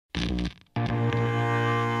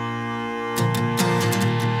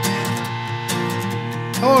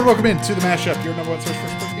Hello and welcome into the Mashup, your number one source for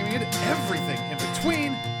sports gaming and everything in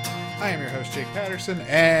between. I am your host, Jake Patterson,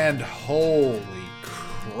 and holy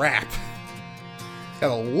crap.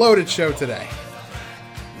 Got a loaded show today.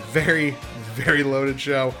 Very, very loaded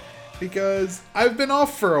show because I've been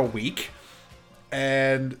off for a week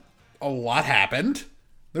and a lot happened.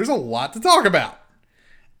 There's a lot to talk about.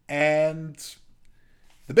 And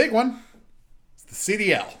the big one is the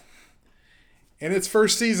CDL. In its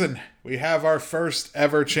first season, we have our first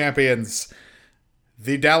ever champions,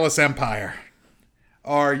 the Dallas Empire,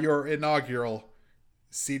 are your inaugural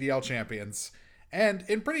CDL champions. And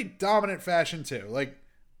in pretty dominant fashion, too. Like,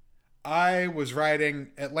 I was riding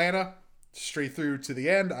Atlanta straight through to the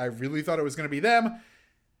end. I really thought it was going to be them.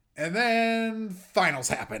 And then finals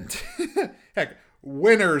happened. Heck,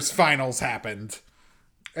 winners finals happened.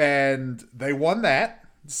 And they won that.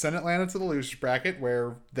 Sent Atlanta to the losers bracket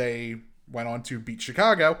where they went on to beat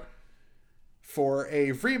Chicago for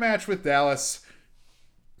a rematch with Dallas,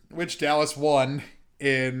 which Dallas won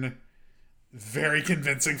in very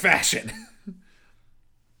convincing fashion.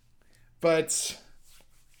 But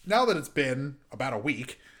now that it's been about a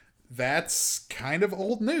week, that's kind of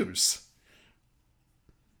old news.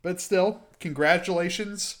 But still,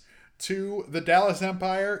 congratulations to the Dallas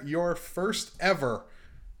Empire, your first ever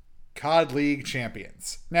COD League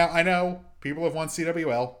champions. Now, I know people have won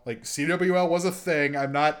CWL. Like, CWL was a thing.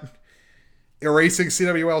 I'm not erasing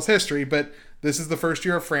CWL's history, but this is the first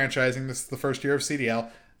year of franchising. This is the first year of CDL.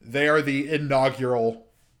 They are the inaugural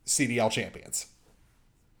CDL champions.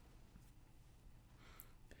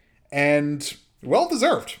 And well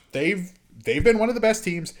deserved. They've been one of the best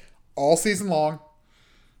teams all season long.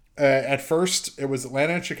 At first, it was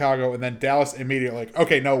Atlanta and Chicago, and then Dallas immediately like,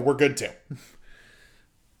 okay, no, we're good too.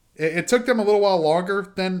 It took them a little while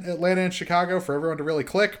longer than Atlanta and Chicago for everyone to really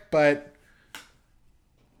click, but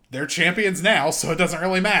they're champions now, so it doesn't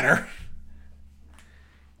really matter.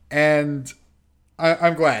 And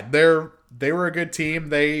I'm glad. They were a good team.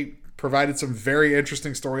 They provided some very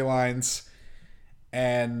interesting storylines,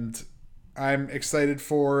 and I'm excited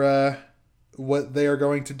for what they are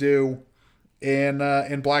going to do in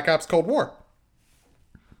Black Ops Cold War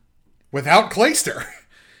without Clayster,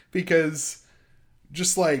 because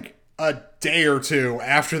just like a day or two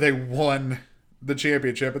after they won the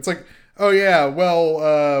championship, it's like, oh yeah,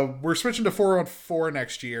 well, we're switching to 4-on-4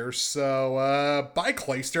 next year, so bye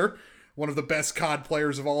Clayster, one of the best COD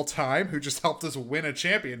players of all time, who just helped us win a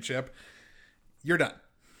championship. You're done.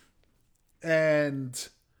 And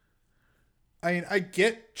I mean, I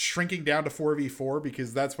get shrinking down to 4v4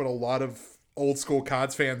 because that's what a lot of old school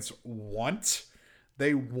CODs fans want.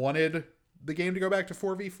 They wanted the game to go back to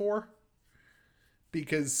 4v4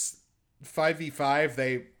 because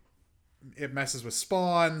 5v5 it messes with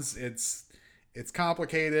spawns. It's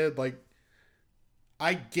complicated. Like,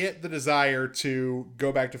 I get the desire to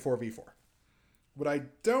go back to 4v4. What I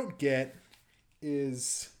don't get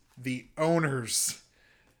is the owner's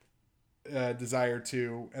desire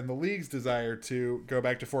to, and the league's desire to go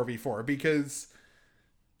back to 4v4, because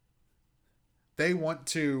they want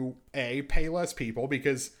to pay less people,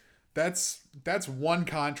 because that's one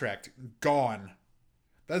contract gone.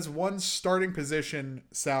 That's one starting position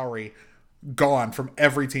salary gone from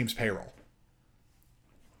every team's payroll.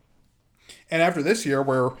 And after this year,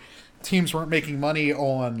 where teams weren't making money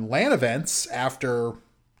on LAN events after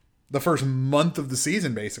the first month of the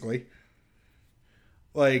season, basically,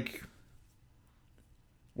 like,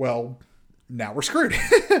 well, now we're screwed.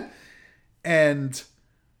 And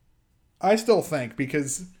I still think,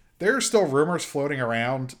 because there are still rumors floating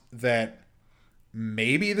around that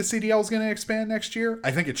maybe the CDL is going to expand next year.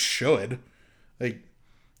 I think it should. Like,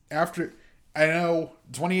 after, I know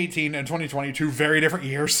 2018 and 2022, very different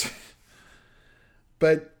years.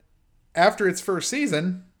 But after its first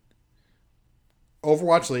season,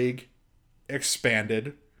 Overwatch League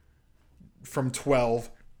expanded from 12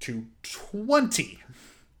 to 20.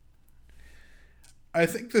 I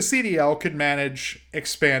think the CDL could manage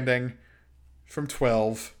expanding from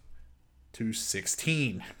 12 to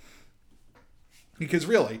 16. Because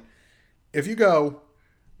really, if you go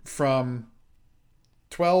from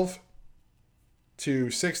 12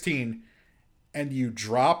 to 16 and you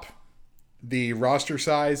drop the roster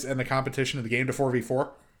size and the competition of the game to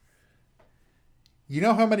 4v4, you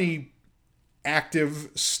know how many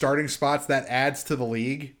active starting spots that adds to the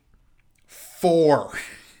league? 4.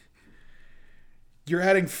 You're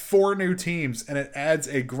adding 4 new teams, and it adds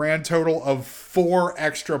a grand total of 4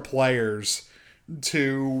 extra players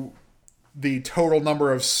to the total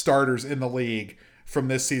number of starters in the league from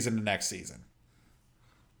this season to next season.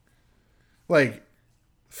 Like,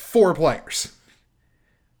 4 players.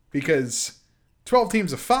 Because 12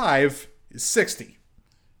 teams of 5 is 60.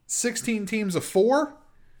 16 teams of 4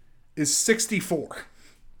 is 64.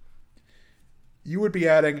 You would be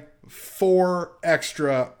adding 4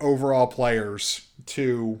 extra overall players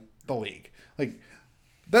to the league. Like,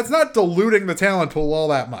 that's not diluting the talent pool all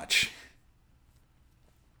that much.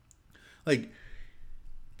 Like,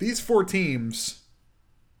 these 4 teams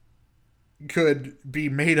could be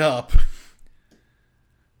made up.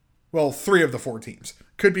 Well, 3 of the 4 teams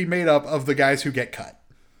could be made up of the guys who get cut.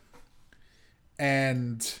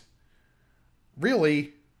 And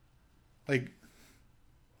really, like,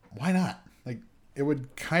 why not? Like, it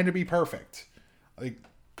would kind of be perfect. Like,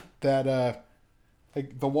 that,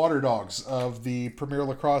 like, the Water Dogs of the Premier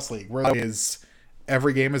Lacrosse League, where is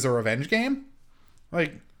every game is a revenge game.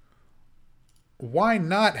 Like, why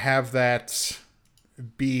not have that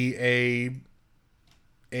be a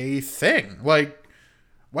thing? Like,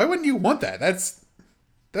 why wouldn't you want that?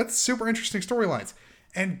 That's super interesting storylines.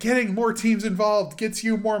 And getting more teams involved gets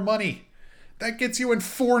you more money. That gets you in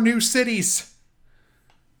 4 new cities.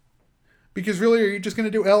 Because really, are you just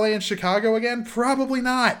going to do LA and Chicago again? Probably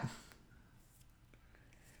not.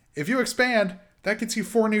 If you expand, that gets you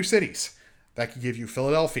 4 new cities. That could give you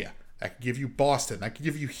Philadelphia. That could give you Boston. That could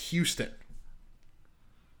give you Houston.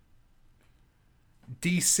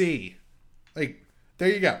 DC. Like, there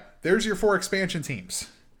you go. There's your 4 expansion teams.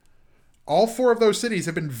 All 4 of those cities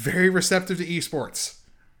have been very receptive to esports.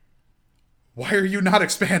 Why are you not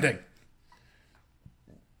expanding?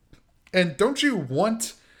 And don't you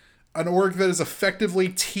want an org that is effectively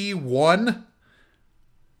T1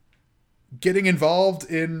 getting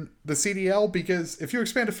involved in the CDL? Because if you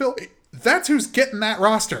expand to Philly, that's who's getting that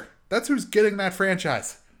roster. That's who's getting that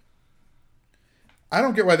franchise. I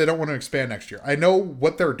don't get why they don't want to expand next year. I know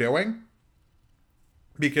what they're doing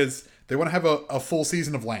because they want to have a full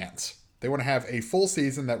season of LANs. They want to have a full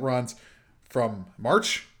season that runs from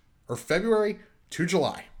March or February to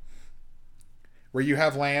July, where you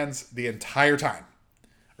have LANs the entire time,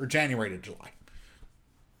 or January to July.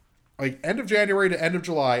 Like, end of January to end of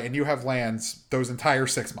July, and you have LANs those entire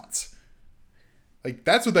 6 months. Like,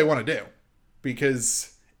 that's what they want to do.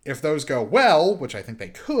 Because if those go well, which I think they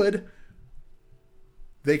could,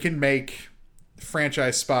 they can make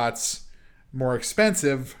franchise spots more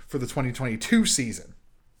expensive for the 2022 season.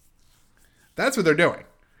 That's what they're doing.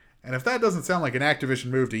 And if that doesn't sound like an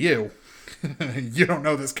Activision move to you, you don't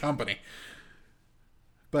know this company.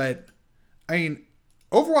 But, I mean,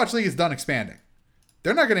 Overwatch League is done expanding.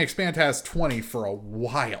 They're not going to expand past 20 for a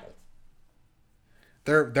while.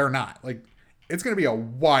 They're not. Like, it's going to be a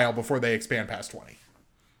while before they expand past 20.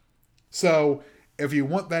 So, if you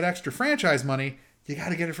want that extra franchise money, you got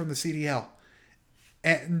to get it from the CDL.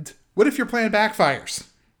 And what if your plan backfires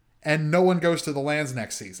and no one goes to the LANs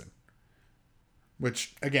next season?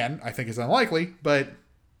 Which, again, I think is unlikely, but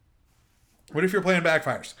what if your plan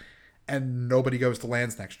backfires and nobody goes to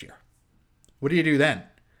LANs next year? What do you do then?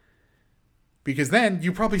 Because then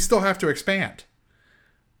you probably still have to expand.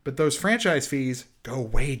 But those franchise fees go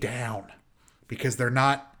way down because they're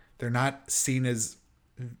not seen as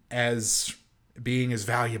being as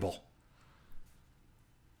valuable.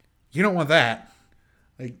 You don't want that.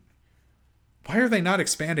 Like, why are they not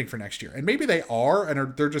expanding for next year? And maybe they are,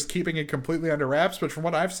 and they're just keeping it completely under wraps. But from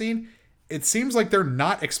what I've seen, it seems like they're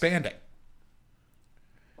not expanding.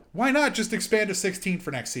 Why not just expand to 16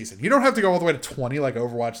 for next season? You don't have to go all the way to 20 like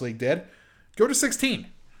Overwatch League did. Go to 16.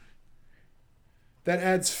 That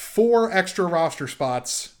adds 4 extra roster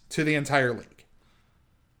spots to the entire league.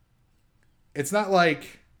 It's not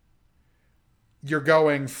like you're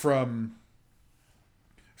going from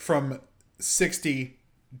 60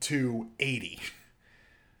 to 80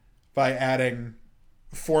 by adding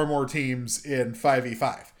 4 more teams in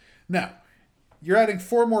 5v5. No. You're adding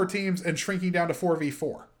 4 more teams and shrinking down to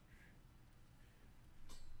 4v4.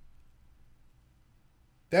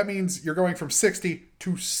 That means you're going from 60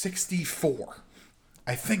 to 64.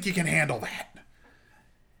 I think you can handle that.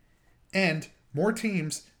 And more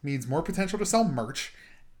teams means more potential to sell merch,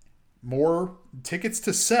 more tickets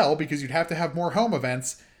to sell because you'd have to have more home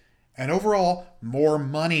events, and overall, more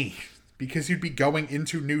money because you'd be going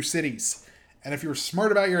into new cities. And if you're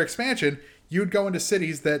smart about your expansion, you'd go into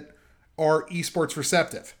cities that are esports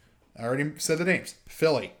receptive. I already said the names.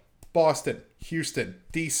 Philly, Boston, Houston,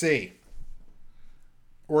 DC.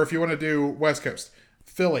 Or if you want to do West Coast,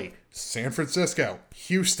 Philly, San Francisco,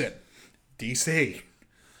 Houston, DC.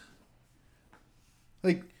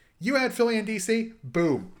 Like, you add Philly and DC,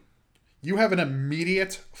 boom. You have an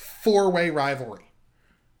immediate 4-way rivalry.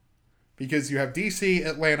 Because you have DC,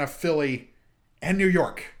 Atlanta, Philly, and New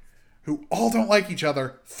York, who all don't like each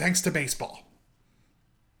other thanks to baseball.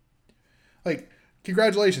 Like,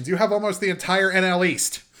 Congratulations, you have almost the entire NL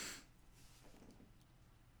East.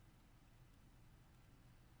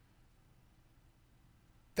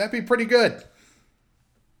 That'd be pretty good.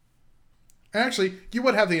 Actually, you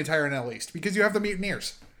would have the entire NL East because you have the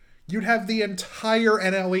Mutineers. You'd have the entire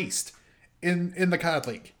NL East in the COD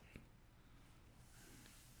League.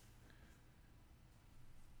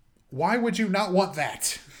 Why would you not want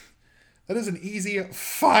that? That is an easy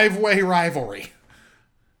 5-way rivalry.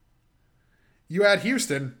 You add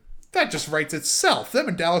Houston, that just writes itself. Them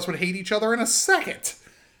and Dallas would hate each other in a second.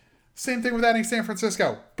 Same thing with adding San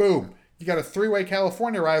Francisco. Boom. You got a 3-way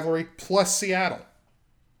California rivalry plus Seattle.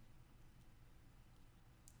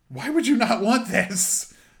 Why would you not want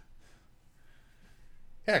this?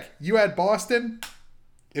 Heck, you add Boston.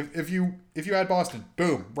 If you add Boston,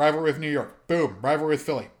 boom, rivalry with New York. Boom, rivalry with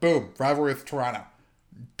Philly. Boom, rivalry with Toronto.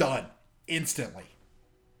 Done. Instantly.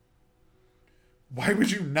 Why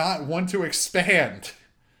would you not want to expand?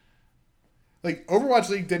 Like, Overwatch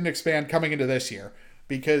League didn't expand coming into this year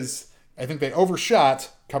because I think they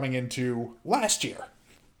overshot coming into last year.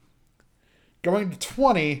 Going to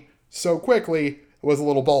 20 so quickly was a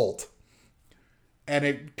little bold. And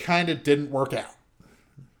it kind of didn't work out.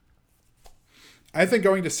 I think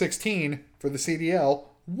going to 16 for the CDL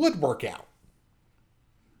would work out.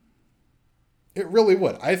 It really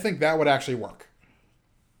would. I think that would actually work.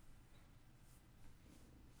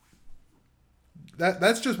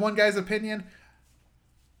 That's just one guy's opinion.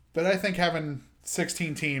 But I think having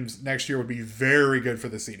 16 teams next year would be very good for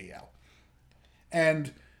the CDL.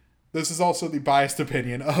 And this is also the biased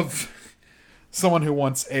opinion of someone who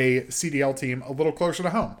wants a CDL team a little closer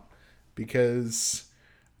to home. Because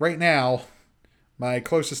right now, my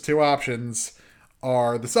closest two options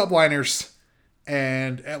are the Subliners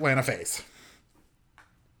and Atlanta FaZe.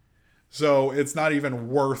 So it's not even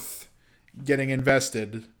worth getting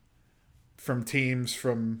invested from teams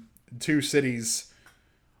from 2 cities,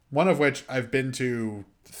 one of which I've been to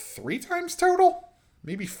 3 times total,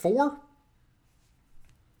 maybe 4.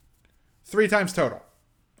 3 times total.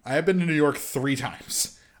 I have been to New York 3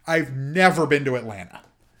 times. I've never been to Atlanta.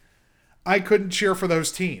 I couldn't cheer for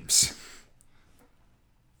those teams.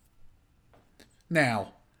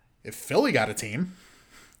 Now, if Philly got a team,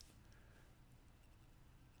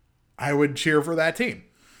 I would cheer for that team.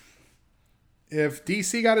 If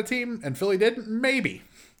DC got a team and Philly didn't, maybe.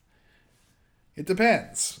 It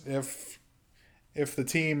depends. If the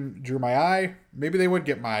team drew my eye, maybe they would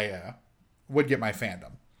get my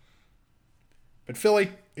fandom. But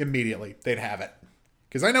Philly, immediately, they'd have it.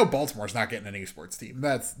 Because I know Baltimore's not getting an esports team.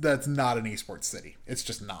 That's not an esports city. It's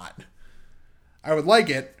just not. I would like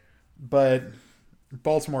it, but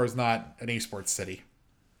Baltimore is not an esports city.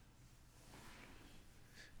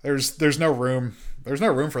 There's no room. There's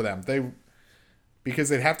no room for them. Because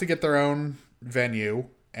they'd have to get their own venue,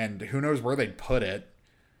 and who knows where they'd put it.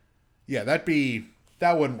 Yeah, that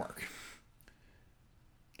wouldn't work.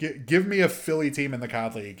 Give me a Philly team in the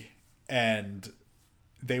COD League, and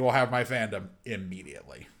they will have my fandom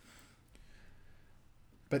immediately.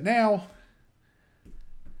 But now,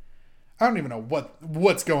 I don't even know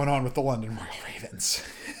what's going on with the London Royal Ravens.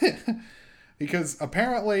 Because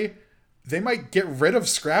apparently, they might get rid of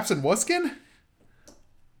Scraps and Wuskin?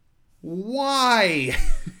 Why?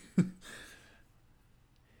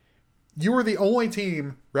 You are the only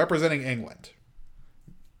team representing England.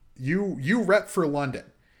 You rep for London.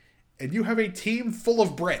 And you have a team full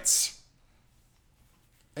of Brits.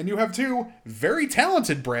 And you have 2 very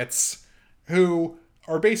talented Brits who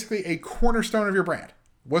are basically a cornerstone of your brand.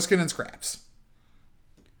 Wuskin and Scraps.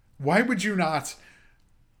 Why would you not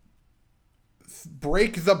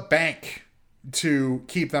break the bank to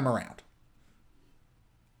keep them around?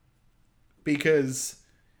 Because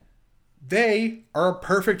they are a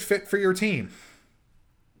perfect fit for your team.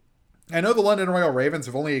 I know the London Royal Ravens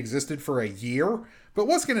have only existed for a year, but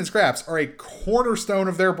Wuskin and Scraps are a cornerstone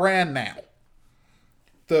of their brand now.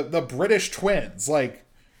 The British twins, like,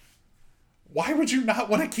 why would you not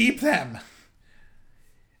want to keep them?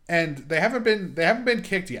 And they haven't been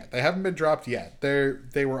kicked yet. They haven't been dropped yet.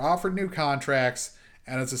 They were offered new contracts,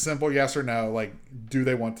 and it's a simple yes or no, like, do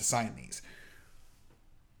they want to sign these?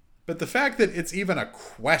 But the fact that it's even a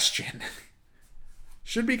question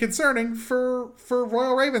should be concerning for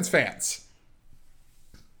Royal Ravens fans.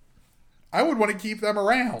 I would want to keep them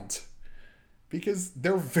around because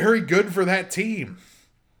they're very good for that team.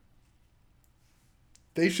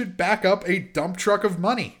 They should back up a dump truck of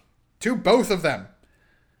money to both of them.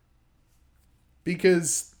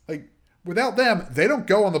 Because, like, without them, they don't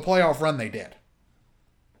go on the playoff run they did.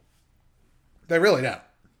 They really don't.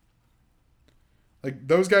 Like,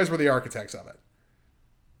 those guys were the architects of it.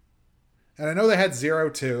 And I know they had Zero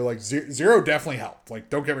too. Like, Zero definitely helped. Like,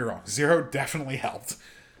 don't get me wrong. Zero definitely helped.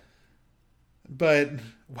 But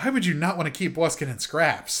why would you not want to keep Bluskin and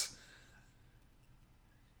Scraps?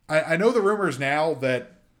 I know the rumors now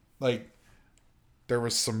that, like, there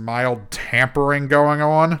was some mild tampering going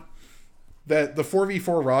on. That the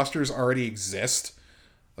 4v4 rosters already exist.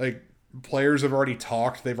 Like, players have already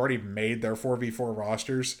talked. They've already made their 4v4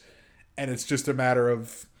 rosters. And it's just a matter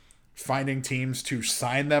of finding teams to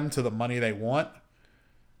sign them to the money they want.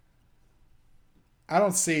 I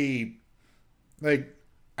don't see... Like,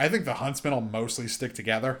 I think the Huntsmen will mostly stick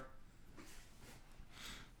together.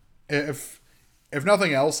 If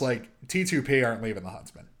nothing else, like, T2P aren't leaving the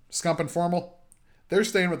Huntsmen. Scump and Formal, they're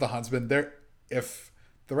staying with the Huntsmen. If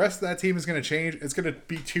the rest of that team is going to change, it's going to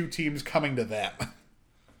be two teams coming to them.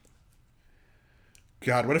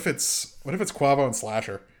 God, what if it's Quavo and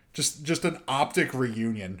Slasher? Just an optic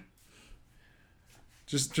reunion.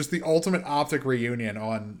 Just the ultimate optic reunion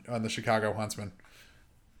on the Chicago Huntsmen.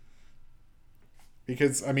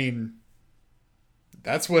 Because, I mean,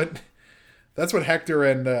 that's what Hector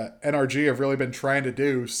and NRG have really been trying to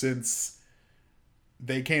do since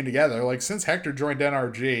they came together. Like, since Hector joined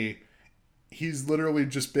NRG, he's literally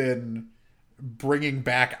just been bringing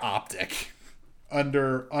back optic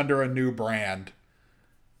under a new brand.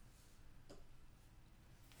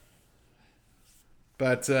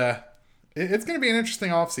 But it's going to be an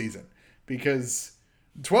interesting offseason because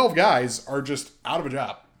 12 guys are just out of a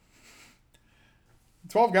job.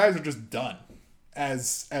 12 guys are just done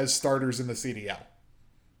as starters in the CDL.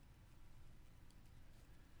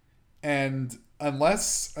 And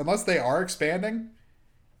unless they are expanding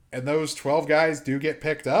and those 12 guys do get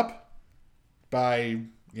picked up by,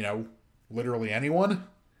 literally anyone,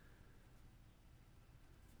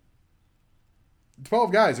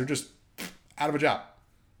 12 guys are just out of a job.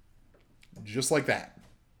 Just like that.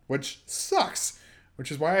 Which sucks.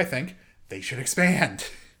 Which is why I think they should expand.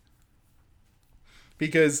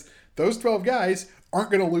 Because those 12 guys aren't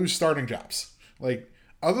going to lose starting jobs. Like,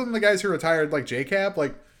 other than the guys who retired, like JCap,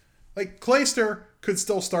 like Clayster could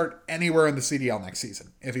still start anywhere in the CDL next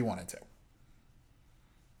season if he wanted to.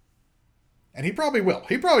 And he probably will.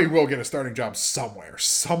 He probably will get a starting job somewhere.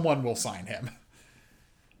 Someone will sign him.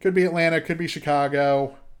 Could be Atlanta, could be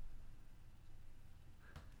Chicago.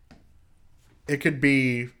 It could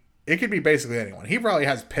be basically anyone. He probably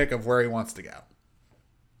has a pick of where he wants to go.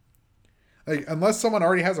 Like, unless someone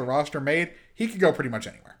already has a roster made, he could go pretty much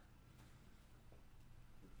anywhere.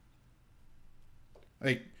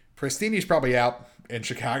 Like, Prestini's probably out in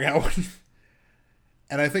Chicago.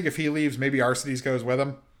 And I think if he leaves, maybe Arcides goes with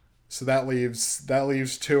him. So that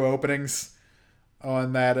leaves two openings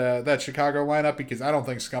on that Chicago lineup, because I don't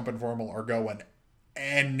think Scump and Formal are going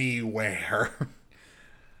anywhere.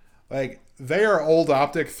 Like, they are old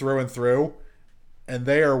optic through and through, and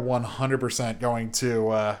they are 100% going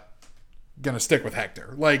to stick with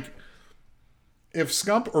Hector. Like, if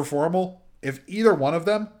Scump or Formal, if either one of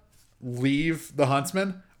them leave the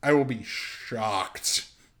Huntsman, I will be shocked.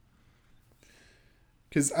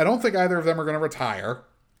 Because I don't think either of them are going to retire.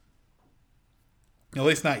 At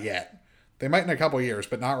least not yet. They might in a couple years,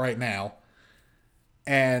 but not right now.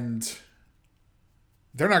 And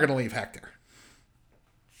they're not going to leave Hector.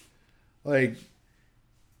 Like,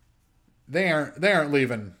 they aren't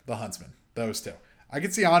leaving the Huntsman, those two. I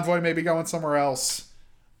could see Envoy maybe going somewhere else.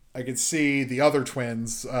 I could see the other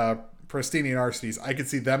twins, Prestini and Arcides, I could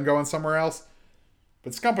see them going somewhere else.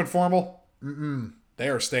 But Scump and Formal, they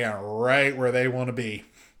are staying right where they want to be.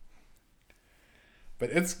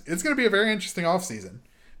 But it's going to be a very interesting offseason,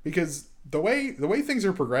 because the way things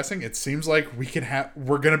are progressing, it seems like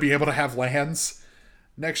we're going to be able to have lands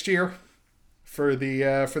next year for the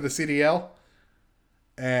CDL,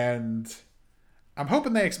 and I'm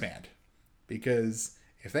hoping they expand, because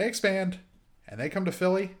if they expand and they come to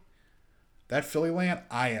Philly, that Philly land,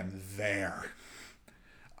 I am there.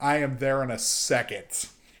 I am there in a second.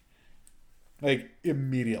 Like,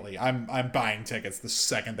 immediately. I'm buying tickets the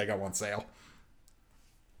second they go on sale.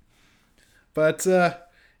 But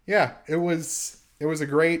yeah, it was a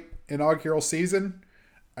great inaugural season.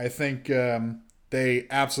 I think they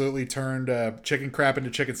absolutely turned chicken crap into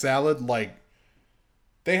chicken salad. Like,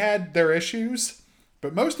 they had their issues,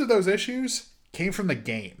 but most of those issues came from the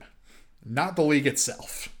game, not the league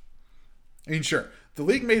itself. I mean, sure, the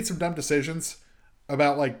league made some dumb decisions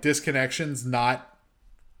about, like, disconnections not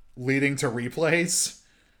leading to replays,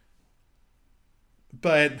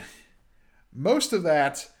 but most of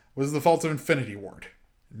that was the fault of Infinity Ward,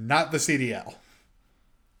 not the CDL.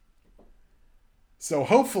 So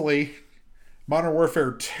hopefully, Modern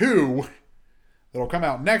Warfare 2, that'll come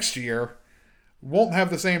out next year, won't have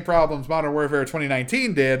the same problems Modern Warfare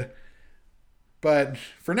 2019 did, but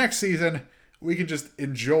for next season, we can just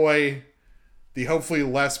enjoy the hopefully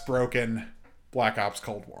less broken Black Ops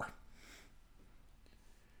Cold War.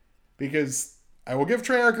 Because I will give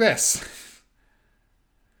Treyarch this.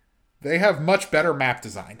 They have much better map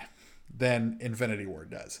design than Infinity Ward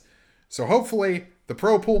does. So hopefully the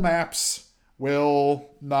Pro Pool maps will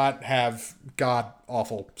not have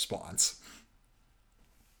god-awful spawns.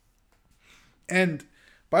 And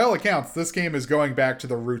by all accounts, this game is going back to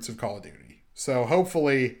the roots of Call of Duty. So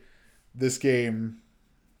hopefully this game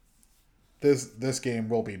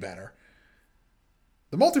will be better.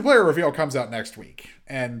 The multiplayer reveal comes out next week,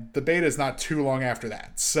 and the beta is not too long after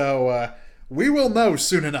that. So we will know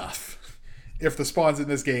soon enough if the spawns in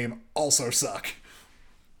this game also suck.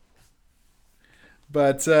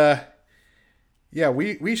 But yeah,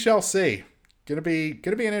 we shall see. Gonna be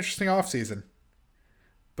an interesting offseason.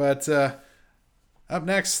 But up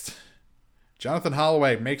next, Jonathan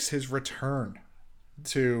Holloway makes his return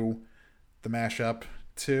to the mashup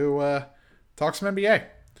to talk some NBA.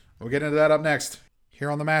 We'll get into that up next here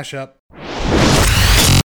on the mashup.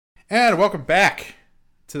 And welcome back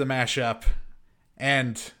to the mashup.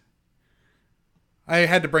 And I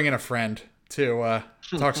had to bring in a friend to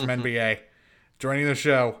talk some NBA. Joining the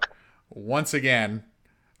show once again.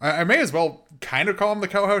 I may as well kind of call him the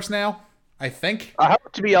co-host now, I think. I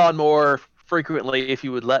hope to be on more frequently if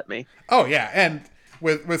you would let me. Oh, yeah. And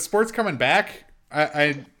with sports coming back,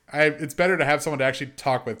 I it's better to have someone to actually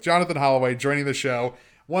talk with. Jonathan Holloway joining the show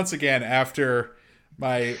once again after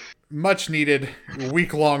my much-needed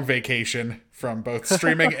week-long vacation from both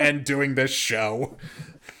streaming and doing this show.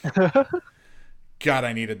 God,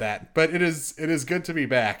 I needed that. But it is good to be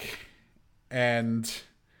back. And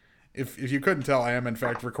if you couldn't tell, I am in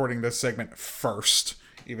fact recording this segment first,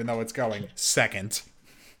 even though it's going second.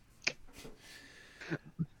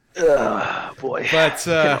 Boy. But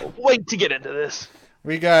can't wait to get into this.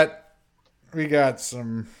 We got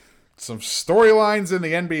some storylines in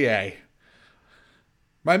the NBA.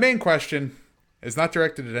 My main question is not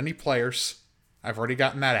directed at any players. I've already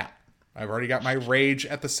gotten that out. I've already got my rage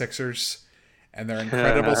at the Sixers and their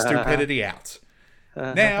incredible stupidity out.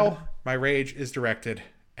 Now, my rage is directed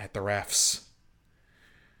at the refs.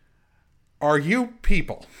 Are you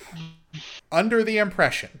people under the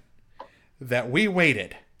impression that we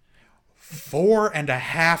waited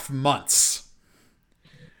 4.5 months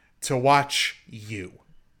to watch you?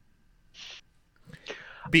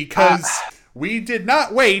 Because we did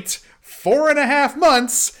not wait 4.5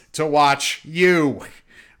 months to watch you.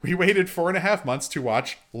 We waited 4.5 months to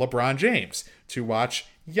watch LeBron James, to watch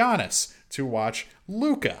Giannis, to watch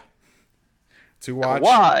Luka, to watch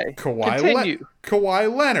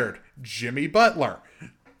Kawhi Leonard, Jimmy Butler.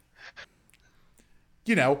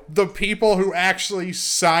 You know, the people who actually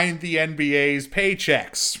signed the NBA's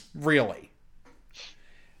paychecks, really.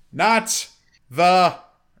 Not the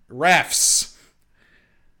refs.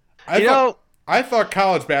 I thought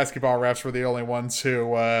college basketball refs were the only ones who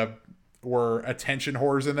were attention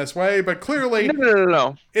whores in this way, but clearly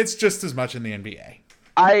No. It's just as much in the NBA.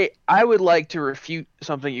 I would like to refute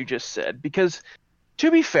something you just said, because,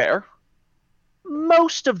 to be fair,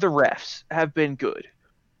 most of the refs have been good.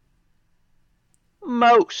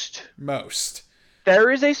 Most.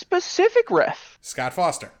 There is a specific ref. Scott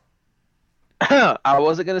Foster. I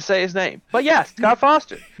wasn't going to say his name. But yeah, Scott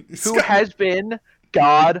Foster, who has been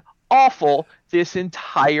god-awful this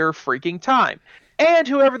entire freaking time. And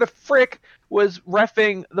whoever the frick was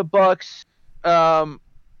reffing the Bucks and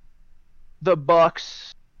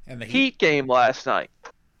the Heat game last night.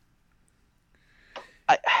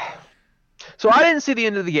 So I didn't see the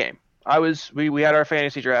end of the game. We had our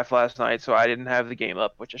fantasy draft last night, so I didn't have the game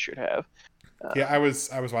up, which I should have. I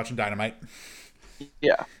was watching Dynamite.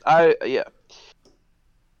 Yeah.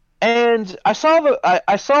 And I saw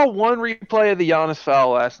one replay of the Giannis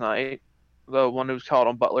foul last night, the one who was called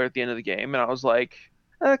on Butler at the end of the game, and I was like,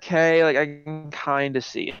 okay, like I can kind of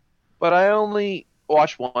see it. But I only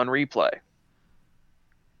watched one replay.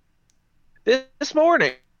 This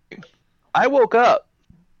morning, I woke up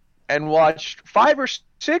and watched 5 or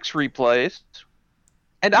 6 replays,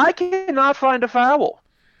 and I cannot find a foul.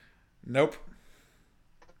 Nope.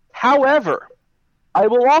 However, I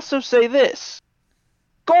will also say this.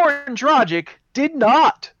 Goran Dragic did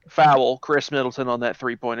not foul Chris Middleton on that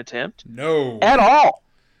 3-point attempt. No. At all.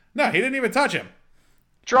 No, he didn't even touch him.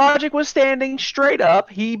 Dragic was standing straight up.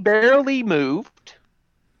 He barely moved.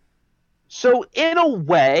 So, in a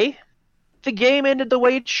way, the game ended the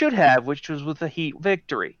way it should have, which was with a Heat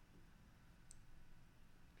victory.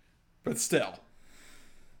 But still.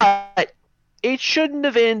 it shouldn't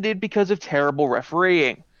have ended because of terrible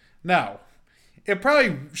refereeing. No. It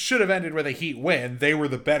probably should have ended with a Heat win. They were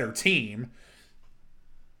the better team.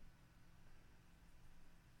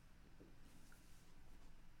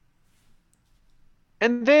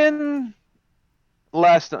 And then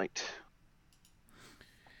last night,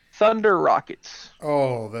 Thunder Rockets.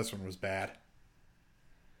 Oh, this one was bad.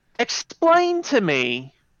 Explain to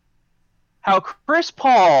me how Chris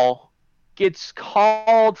Paul gets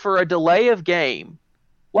called for a delay of game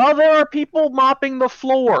while there are people mopping the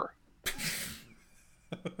floor.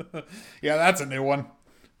 Yeah, that's a new one.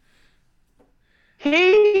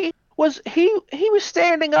 He was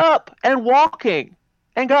standing up and walking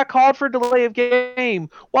and got called for a delay of game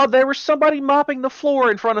while there was somebody mopping the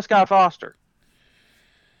floor in front of Scott Foster.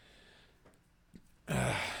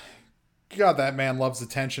 God, that man loves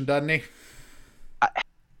attention, doesn't he?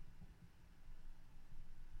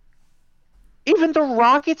 Even the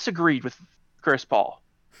Rockets agreed with Chris Paul.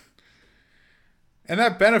 And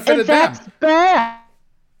that benefited that's them. Bad.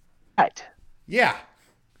 Yeah.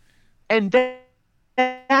 And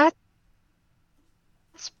that's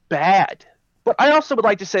bad. But I also would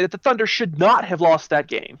like to say that the Thunder should not have lost that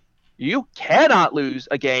game. You cannot lose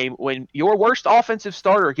a game when your worst offensive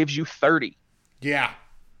starter gives you 30. Yeah.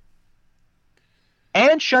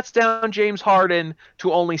 And shuts down James Harden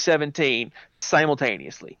to only 17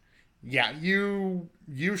 simultaneously. Yeah, you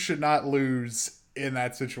should not lose in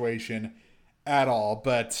that situation at all,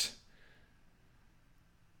 but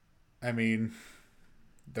I mean,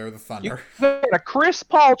 they're the Thunder. You've got a Chris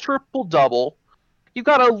Paul triple-double. You've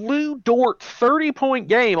got a Lou Dort 30-point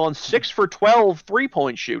game on 6 for 12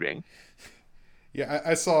 3-point shooting. Yeah,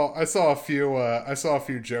 I saw a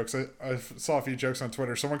few jokes. I saw a few jokes on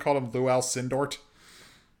Twitter. Someone called him Lual Sindort.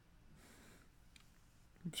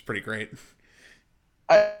 It's pretty great.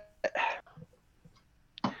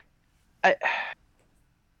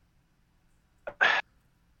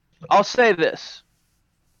 I'll say this.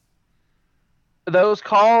 Those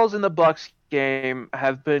calls in the Bucks game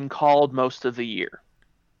have been called most of the year.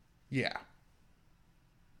 Yeah.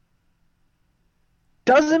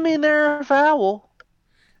 Doesn't mean they're a foul.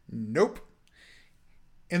 Nope.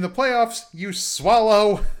 In the playoffs, you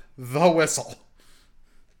swallow the whistle.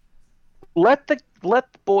 Let the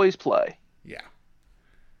boys play. Yeah.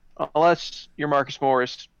 Unless you're Marcus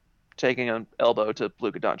Morris taking an elbow to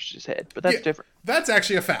Luka Doncic's head, but that's different. That's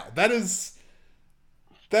actually a foul. That is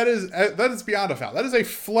beyond a foul. That is a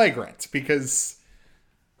flagrant because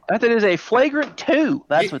That is a flagrant 2.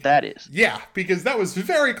 That's what that is. Yeah, because that was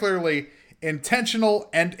very clearly intentional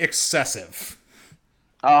and excessive.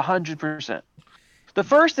 100%. The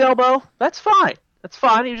first elbow, that's fine. That's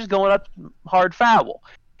fine. You're just going up hard foul.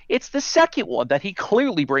 It's the second one that he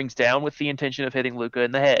clearly brings down with the intention of hitting Luka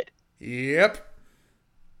in the head. Yep.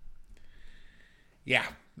 Yeah.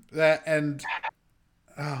 That and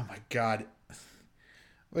oh my god.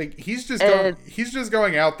 Like he's just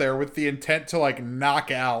going out there with the intent to like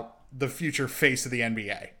knock out the future face of the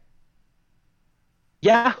NBA.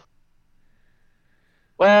 Yeah.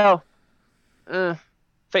 Well,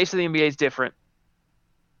 face of the NBA is different.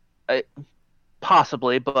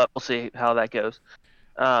 Possibly, but we'll see how that goes.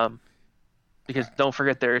 Because don't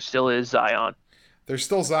forget, there still is Zion. There's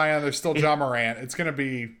still Zion. There's still Ja Morant. It's going to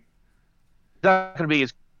be not going to be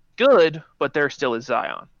as good, but there still is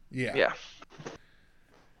Zion. Yeah. Yeah.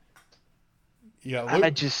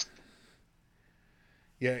 Yeah.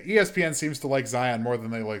 Yeah, ESPN seems to like Zion more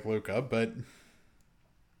than they like Luka, but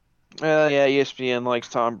yeah, ESPN likes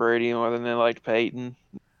Tom Brady more than they like Peyton.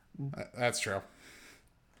 That's true.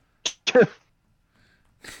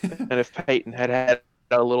 And if Peyton had had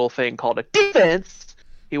a little thing called a defense,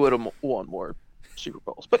 he would have won more Super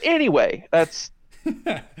Bowls. But anyway, that's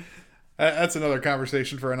another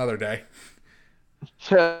conversation for another day.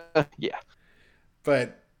 Yeah.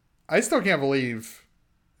 But I still can't believe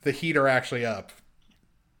the Heat are actually up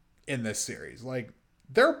in this series. Like,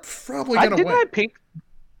 they're probably going to win.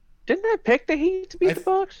 Didn't I pick the Heat to beat the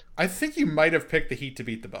Bucks? I think you might have picked the Heat to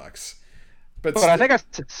beat the Bucks. But I think I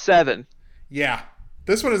said 7. Yeah.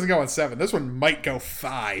 This one isn't going 7. This one might go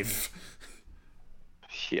 5.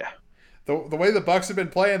 Yeah. The way the Bucks have been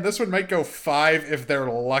playing, this one might go 5 if they're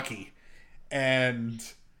lucky. And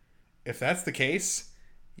if that's the case,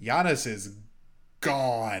 Giannis is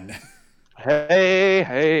gone.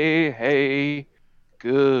 Hey.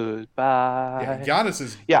 Goodbye. Yeah, Giannis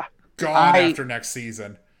is gone after next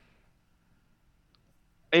season.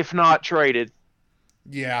 If not traded.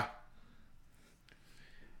 Yeah.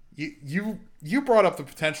 You brought up the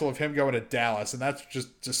potential of him going to Dallas, and that's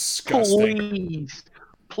just disgusting.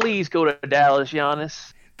 Please go to Dallas,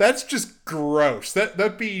 Giannis. That's just gross.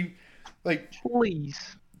 That'd be Like,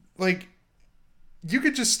 Please. like you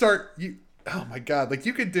could just start. Oh my god! Like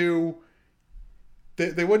you could do.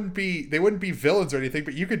 They wouldn't be villains or anything,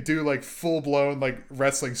 but you could do like full blown like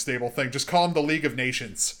wrestling stable thing. Just call them the League of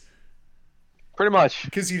Nations. Pretty much.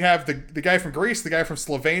 Because you'd have the guy from Greece, the guy from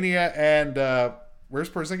Slovenia, and where's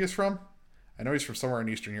Porzingis from? I know he's from somewhere in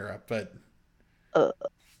Eastern Europe, but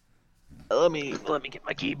let me get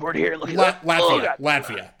my keyboard here.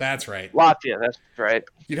 Latvia. That's right. Latvia. That's right.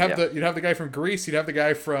 You'd have the guy from Greece. You'd have the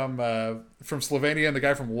guy from Slovenia and the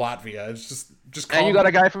guy from Latvia. It's just call and you them... got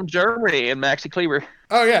a guy from Germany and Maxi Kleber.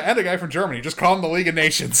 Oh yeah, and a guy from Germany. Just call them the League of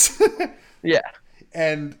Nations. Yeah.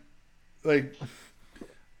 And like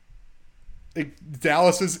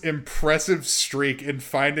Dallas's impressive streak in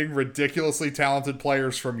finding ridiculously talented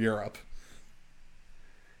players from Europe.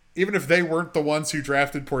 Even if they weren't the ones who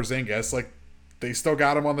drafted Porzingis, like they still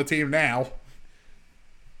got him on the team now.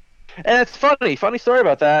 And it's funny story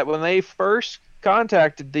about that. When they first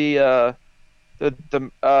contacted the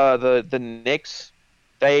Knicks,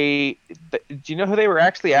 do you know who they were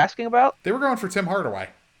actually asking about? They were going for Tim Hardaway.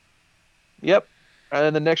 Yep. And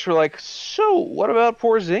then the Knicks were like, so what about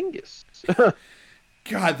Porzingis?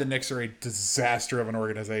 God, the Knicks are a disaster of an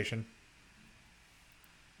organization.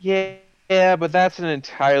 Yeah, but that's an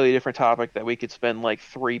entirely different topic that we could spend like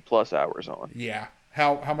 3+ hours on. Yeah.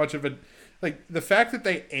 How much of it... Like, the fact that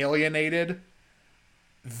they alienated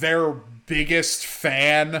their biggest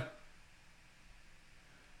fan...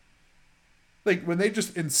 Like, when they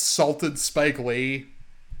just insulted Spike Lee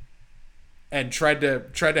and tried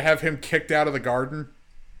to have him kicked out of the Garden.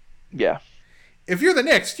 Yeah. If you're the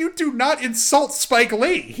Knicks, you do not insult Spike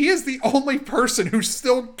Lee. He is the only person who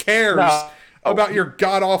still cares about your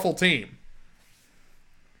god-awful team.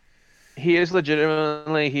 He is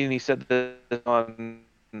legitimately, he said this on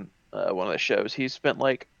one of the shows, he spent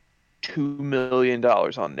like $2 million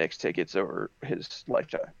on Knicks tickets over his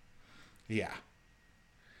lifetime. Yeah.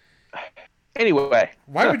 Anyway.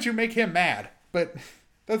 Why would you make him mad? But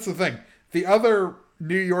that's the thing. The other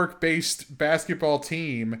New York-based basketball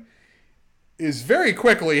team is very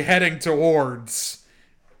quickly heading towards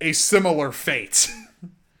a similar fate.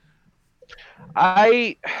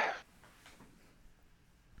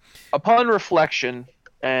 Upon reflection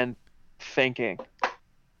and thinking,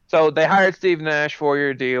 so they hired Steve Nash,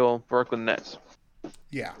 4-year deal, Brooklyn Nets.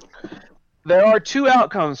 Yeah. There are 2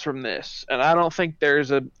 outcomes from this, and I don't think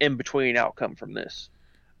there's an in-between outcome from this.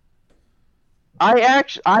 I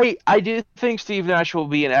do think Steve Nash will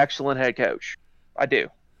be an excellent head coach. I do.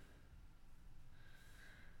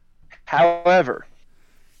 However,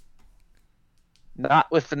 not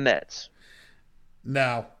with the Nets.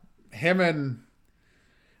 No. Him and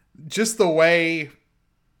just the way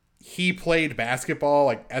he played basketball,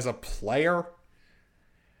 like as a player,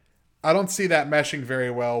 I don't see that meshing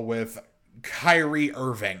very well with Kyrie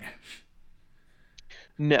Irving.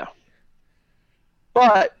 No.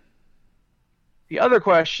 But the other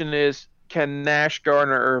question is, can Nash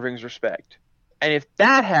garner Irving's respect? And if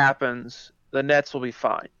that happens, the Nets will be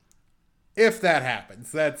fine. If that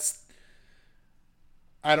happens,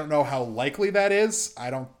 I don't know how likely that is. I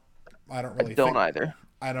don't either.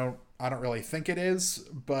 I don't really think it is,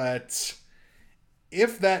 but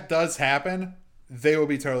if that does happen, they will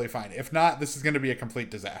be totally fine. If not, this is going to be a complete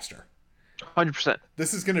disaster. 100%.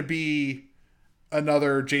 This is going to be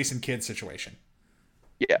another Jason Kidd situation.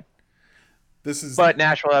 Yeah. But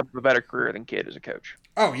Nash will have a better career than Kidd as a coach.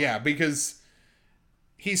 Oh yeah, because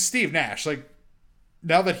he's Steve Nash. Like,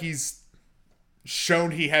 now that he's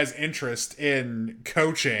shown he has interest in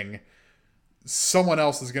coaching, someone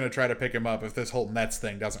else is going to try to pick him up if this whole Nets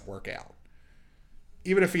thing doesn't work out.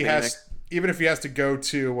 Even if he has to go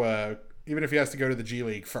to the G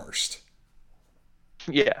League first.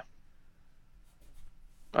 Yeah.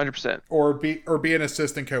 100%. Or be an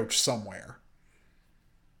assistant coach somewhere.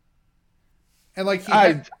 And like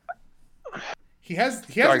he has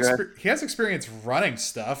experience running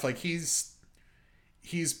stuff. Like he's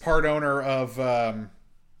part owner of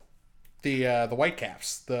the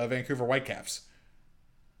Whitecaps, the Vancouver Whitecaps.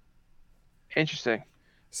 Interesting.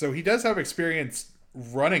 So he does have experience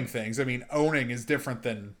running things. I mean, owning is different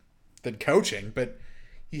than coaching, but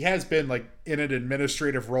he has been like in an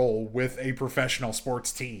administrative role with a professional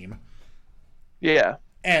sports team. Yeah.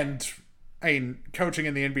 And I mean, coaching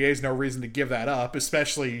in the NBA is no reason to give that up,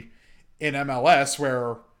 especially in MLS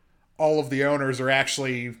where all of the owners are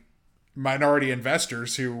actually minority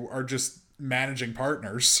investors who are just managing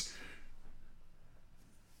partners.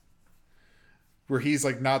 Where he's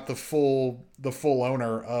like not the full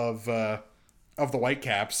owner of the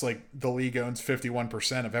Whitecaps. Like the league owns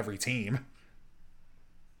 51% of every team.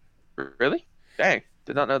 Really? Dang.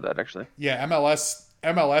 Did not know that actually. Yeah,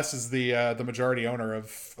 MLS is the majority owner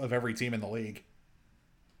of every team in the league.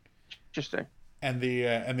 Interesting. And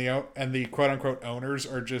the quote unquote owners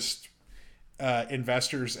are just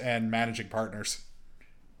investors and managing partners.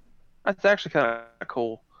 That's actually kind of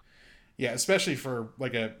cool. Yeah, especially for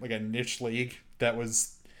like a niche league that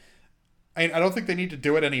was. I don't think they need to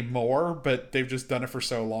do it anymore, but they've just done it for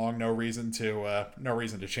so long. No reason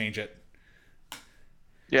to change it.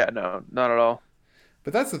 Yeah, no, not at all.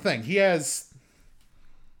 But that's the thing. He has.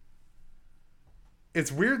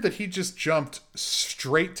 It's weird that he just jumped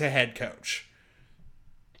straight to head coach.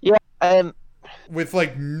 Yeah, With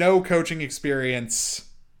like no coaching experience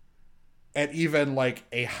at even like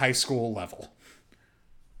a high school level.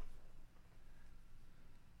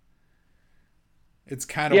 It's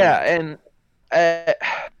kind of weird. And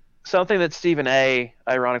something that Stephen A.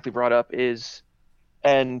 ironically brought up is,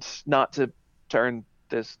 and not to turn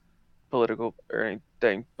this political or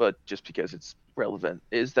anything, but just because it's relevant,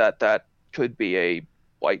 is that could be a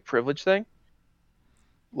white privilege thing.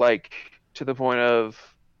 Like, to the point of,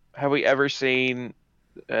 have we ever seen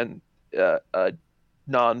a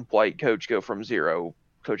non-white coach go from zero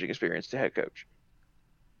coaching experience to head coach?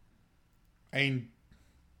 I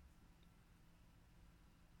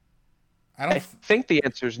think the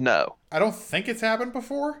answer is no. I don't think it's happened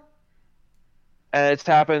before. And it's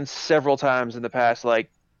happened several times in the past, like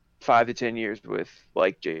 5 to 10 years, with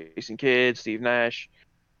like Jason Kidd, Steve Nash,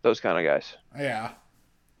 those kind of guys. Yeah.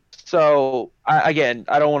 So I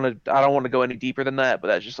don't want to go any deeper than that, but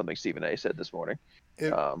that's just something Stephen A. said this morning.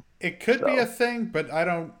 It could be a thing, but I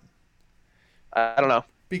don't know,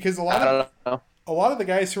 because a lot of the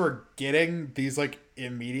guys who are getting these like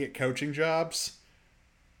immediate coaching jobs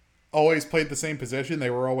always played the same position. They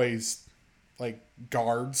were always like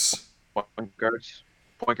guards. Point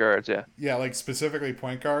guards, yeah. Yeah, like specifically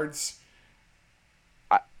point guards.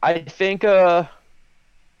 I think I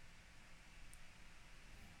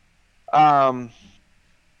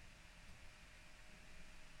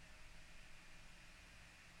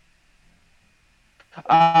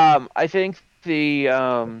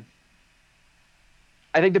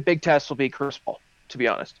think the big test will be Chris Paul, to be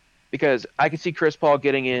honest, because I could see Chris Paul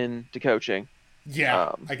getting into coaching.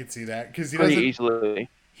 Yeah, I could see that because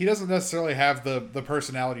he doesn't necessarily have the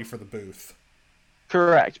personality for the booth.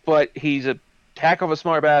 Correct, but he's a heck of a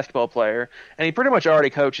smart basketball player, and he pretty much already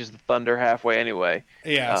coaches the Thunder halfway anyway.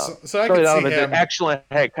 Yeah, so I could see him. An excellent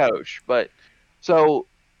head coach, but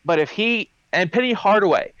if he and Penny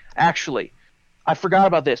Hardaway, actually, I forgot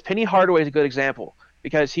about this. Penny Hardaway is a good example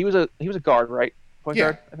because he was a guard, right? Point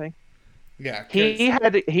guard, I think. Yeah.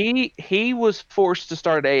 He was forced to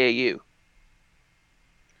start at AAU,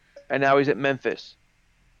 and now he's at Memphis,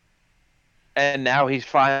 and now he's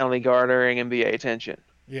finally garnering NBA attention.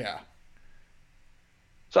 Yeah.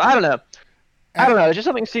 So I don't know. It's just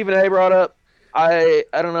something Stephen A. brought up. I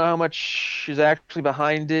don't know how much is actually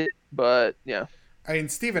behind it, but yeah. I mean,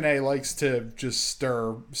 Stephen A. likes to just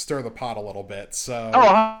stir the pot a little bit. So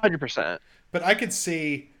 100%. But I could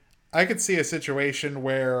see a situation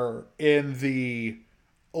where, in the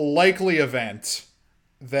likely event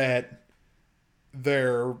that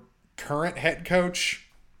their current head coach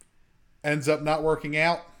ends up not working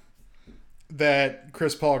out, that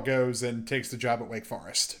Chris Paul goes and takes the job at Wake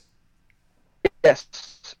Forest.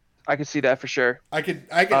 Yes, I can see that for sure. I could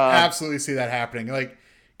absolutely see that happening. Like,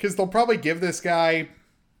 because they'll probably give this guy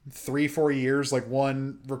 3-4 years, like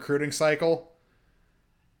one recruiting cycle.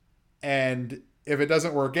 And if it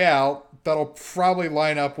doesn't work out, that'll probably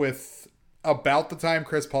line up with about the time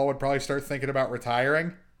Chris Paul would probably start thinking about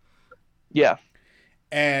retiring. Yeah.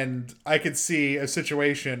 And I could see a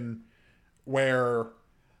situation where,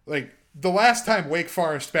 like, the last time Wake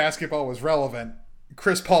Forest basketball was relevant,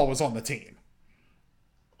 Chris Paul was on the team.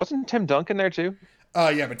 Wasn't Tim Duncan there too?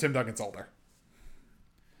 Yeah, but Tim Duncan's older.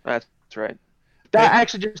 That's right. I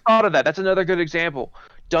actually just thought of that. That's another good example.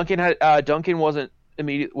 Duncan wasn't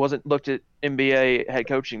looked at NBA head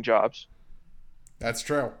coaching jobs. That's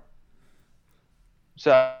true.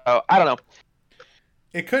 So I don't know.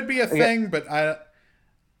 It could be a thing, but I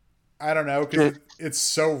don't know, because it's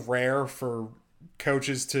so rare for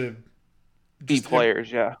coaches to be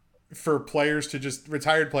players. Yeah. For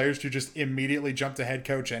retired players to just immediately jump to head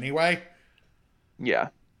coach anyway. Yeah,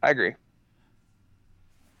 I agree.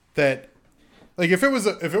 That, like, if it was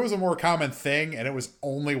a more common thing and it was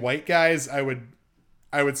only white guys, I would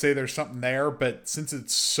say there's something there. But since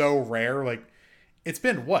it's so rare, like, it's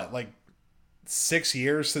been what, like 6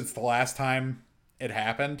 years since the last time it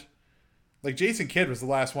happened. Like, Jason Kidd was the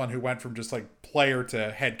last one who went from just like player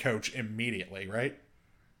to head coach immediately, right?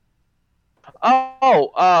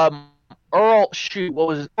 Earl, shoot, what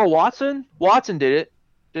was it? Earl Watson? Watson did it,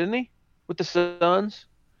 didn't he? With the Suns,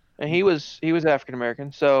 and he was African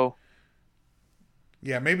American. So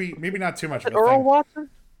Yeah, maybe not too much of a Earl thing. Watson?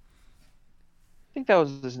 I think that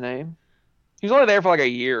was his name. He was only there for like a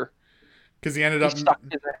year. Because he ended He up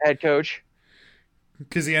sucked as a head coach.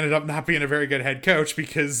 not being a very good head coach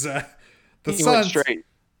because the He went Suns straight.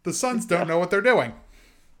 Don't know what they're doing.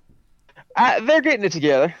 They're getting it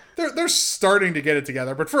together, They're starting to get it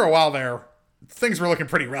together, but for a while there, things were looking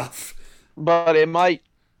pretty rough. but it might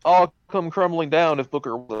all come crumbling down if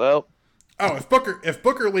Booker was out. Oh, if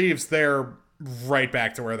Booker leaves, they're right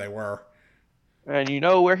back to where they were. And you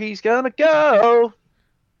know where he's gonna go?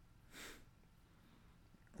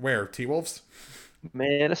 Where? T-Wolves?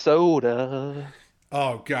 Minnesota.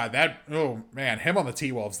 Oh god, oh man, him on the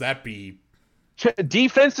T-Wolves, that'd be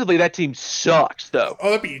Defensively, that team sucks, though. oh,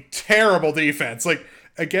 that'd be terrible defense. Like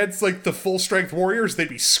against like the full strength Warriors, they'd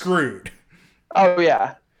be screwed. Oh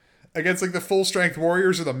yeah. Against like the full strength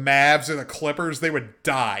Warriors or the Mavs or the Clippers, they would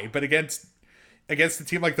die. But against a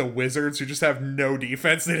team like the Wizards who just have no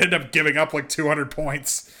defense, they'd end up giving up like 200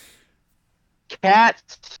 points. Cat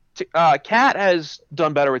has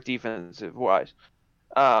done better with defensive wise,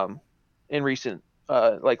 in recent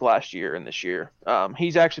like last year and this year.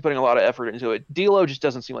 He's actually putting a lot of effort into it. D'Lo just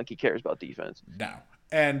doesn't seem like he cares about defense. No,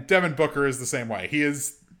 and Devin Booker is the same way. He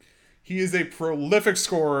is a prolific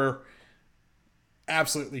scorer,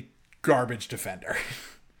 absolutely garbage defender.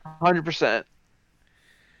 100%.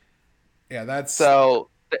 Yeah, that's so.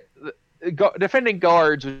 Defending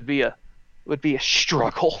guards would be a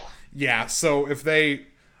struggle. Yeah, so if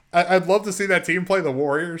I'd love to see that team play the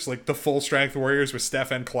Warriors, like the full strength Warriors with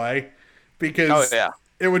Steph and Clay, because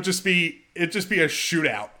it would just be a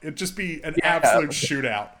shootout. It'd just be an absolute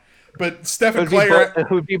shootout. But Steph and Clay are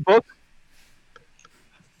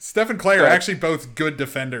actually both good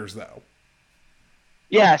defenders, though.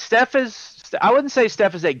 Yeah, I wouldn't say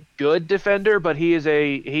Steph is a good defender, but he is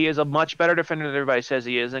a much better defender than everybody says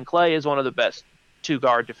he is, and Clay is one of the best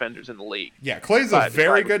two-guard defenders in the league. Yeah, Clay's a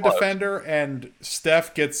very good defender, and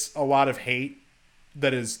Steph gets a lot of hate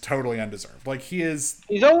that is totally undeserved. Like he's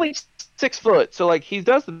only 6 foot, so like he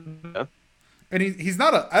does the... And he's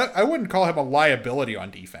not I wouldn't call him a liability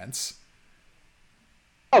on defense.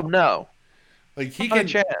 Oh no. Like he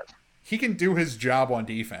can do his job on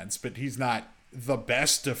defense, but he's not the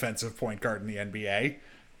best defensive point guard in the NBA.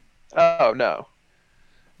 Oh no.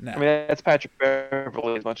 No. I mean, that's Patrick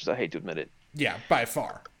Beverley, as much as I hate to admit it. Yeah, by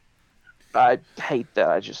far. I hate that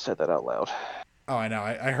I just said that out loud. Oh, I know.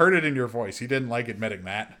 I heard it in your voice. You didn't like admitting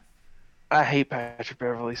that. I hate Patrick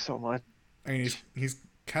Beverley so much. I mean, he's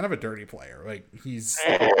kind of a dirty player. Like he's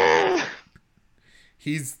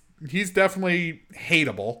definitely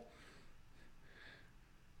hateable.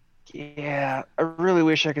 Yeah, I really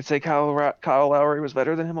wish I could say Kyle Lowry was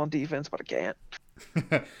better than him on defense, but I can't.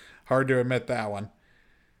 Hard to admit that one.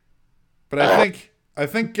 But I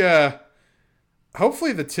think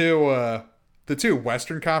hopefully the two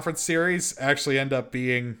Western Conference series actually end up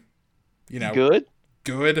being, good,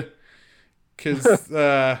 because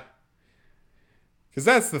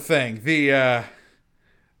that's the thing. The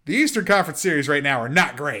Eastern Conference series right now are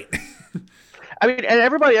not great. I mean, and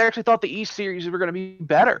everybody actually thought the East series were going to be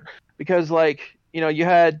better because, you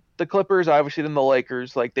had the Clippers, obviously, then the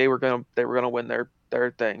Lakers. Like they were going to win their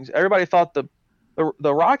things. Everybody thought the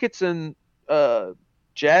Rockets and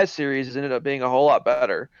Jazz series ended up being a whole lot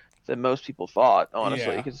better than most people thought,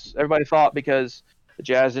 honestly, because everybody thought because the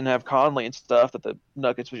Jazz didn't have Conley and stuff that the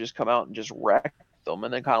Nuggets would just come out and just wreck them,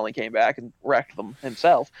 and then Conley came back and wrecked them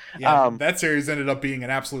himself. Yeah, that series ended up being an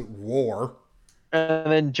absolute war.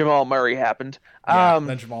 And then Jamal Murray happened.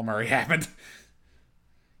 Then Jamal Murray happened.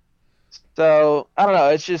 So I don't know.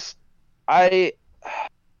 It's just I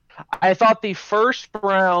thought the first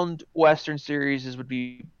round Western series would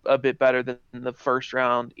be a bit better than the first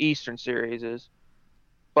round Eastern series,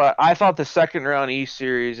 but I thought the second round East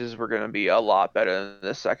series were going to be a lot better than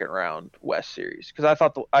the second round West series because I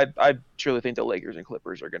thought I truly think the Lakers and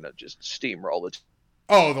Clippers are going to just steamroll it.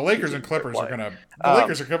 Oh, the Lakers and Clippers are gonna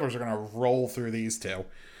roll through these two.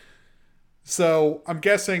 So I'm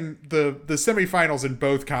guessing the semifinals in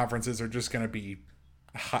both conferences are just gonna be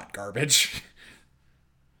hot garbage.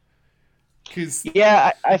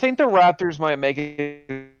 Yeah, I think the Raptors might make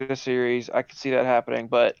it a series. I could see that happening,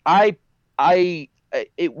 but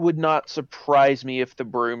it would not surprise me if the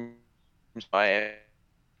Brooms Miami.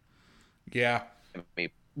 Yeah.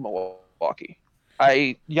 Milwaukee.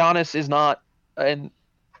 Giannis is not, and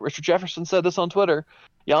Richard Jefferson said this on Twitter.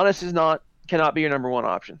 Giannis cannot be your number one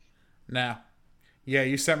option. No. Yeah,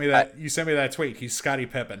 you sent me that tweet. He's Scottie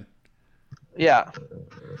Pippen. Yeah,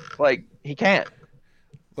 like he can't.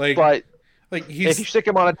 Like But like if you he's stick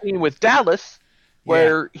him on a team with Dallas, yeah.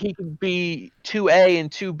 where he can be 2A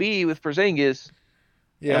and 2B with Porzingis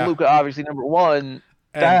and Yeah. Luka obviously number one,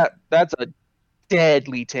 And that's a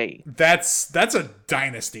deadly team. that's a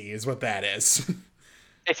dynasty is what that is.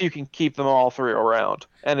 If you can keep them all three around,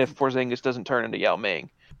 and if Porzingis doesn't turn into Yao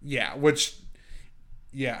Ming. Yeah, which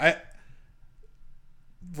yeah,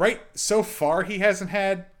 right so far he hasn't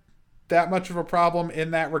had that much of a problem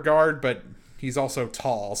in that regard, but he's also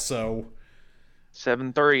tall, so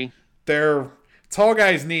 7'3". their tall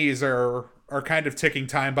guys' knees are kind of ticking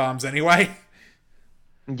time bombs anyway.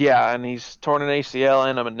 Yeah, and he's torn an ACL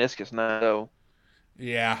and a meniscus now. So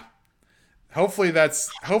Yeah. Hopefully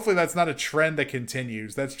that's not a trend that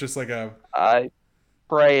continues. That's just like I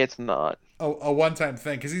pray it's not. a one time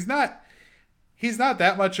thing because he's not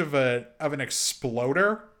that much of an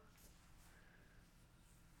exploder.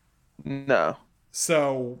 No.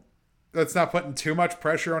 So that's not putting too much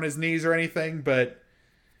pressure on his knees or anything, but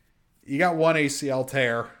you got one ACL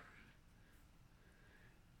tear.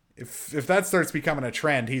 If that starts becoming a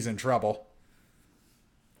trend, he's in trouble.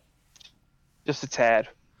 Just a tad.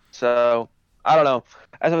 So I don't know.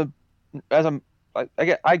 I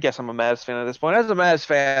guess I'm a Mavs fan at this point. As a Mavs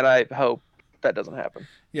fan, I hope that doesn't happen.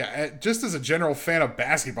 Yeah, just as a general fan of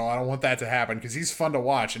basketball, I don't want that to happen because he's fun to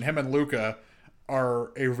watch, and him and Luka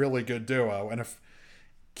are a really good duo. And if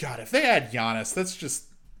they had Giannis,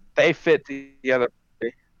 They fit together.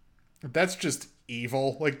 that's just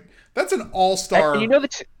evil. Like that's an all-star. You know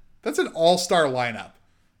That's an all-star lineup.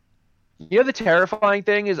 the terrifying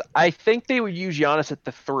thing is I think they would use Giannis at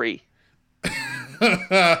the 3.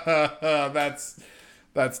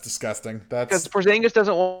 That's disgusting. Because Porzingis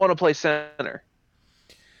doesn't want to play center.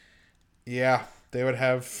 Yeah, they would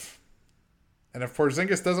have. And if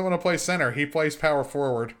Porzingis doesn't want to play center, he plays power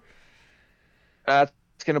forward. That's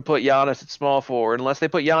going to put Giannis at small forward, unless they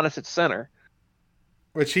put Giannis at center.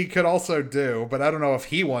 Which he could also do, but I don't know if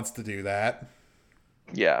he wants to do that.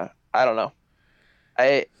 Yeah, I don't know.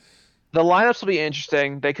 The lineups will be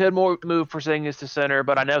interesting. They could move Porzingis to center,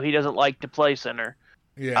 but I know he doesn't like to play center.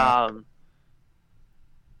 Yeah.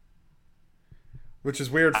 Which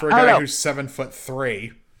is weird for a guy who's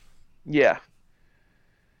 7'3". Yeah.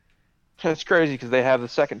 That's crazy because they have the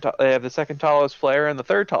second tallest player and the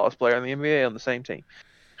third tallest player in the NBA on the same team.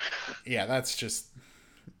 Yeah, that's just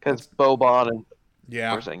because Boban and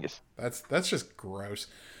Porzingis. That's just gross.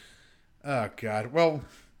 Oh God. Well,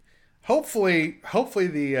 hopefully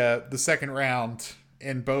the second round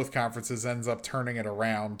in both conferences ends up turning it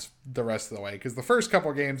around the rest of the way because the first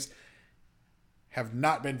couple games have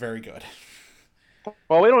not been very good.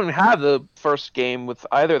 Well, we don't even have the first game with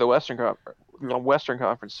either the Western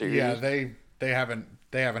Conference series. Yeah, they haven't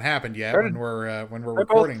happened yet when we're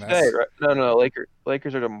recording this. Today, right? No,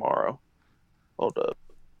 Lakers are tomorrow. Hold up.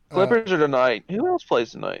 Clippers are tonight. Who else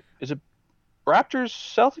plays tonight? Is it Raptors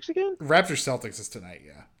Celtics again? Raptors Celtics is tonight,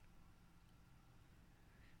 yeah.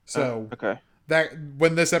 So okay. That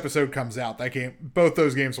when this episode comes out, both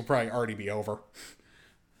those games will probably already be over.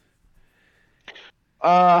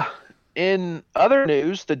 In other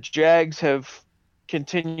news, the Jags have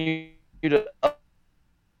continued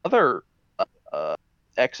other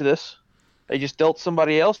exodus. They just dealt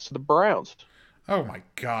somebody else to the Browns. Oh my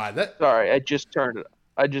God! Sorry, I just turned it.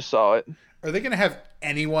 I just saw it. Are they going to have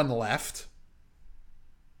anyone left?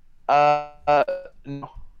 No.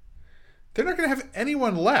 They're not going to have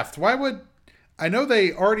anyone left. Why would? I know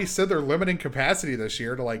they already said they're limiting capacity this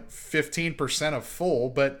year to like 15% of full,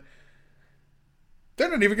 but they're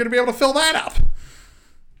not even going to be able to fill that up.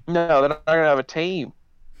 No, they're not going to have a team.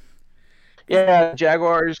 Yeah,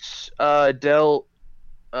 Jaguars dealt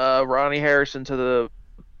Ronnie Harrison to the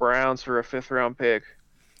Browns for a 5th-round pick.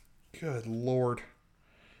 Good Lord.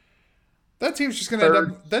 That team's just going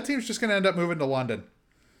to end up moving to London.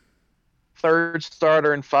 Third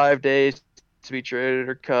starter in 5 days to be traded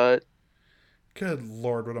or cut. Good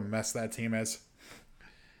Lord, what a mess that team is.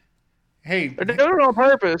 Hey, they're doing it on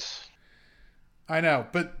purpose. I know,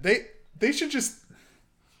 but they should just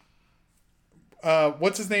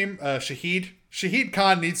what's his name? Shahid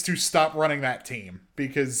Khan needs to stop running that team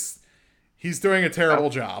because he's doing a terrible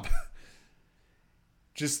job.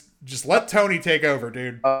 Just let Tony take over,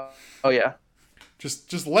 dude. Oh yeah.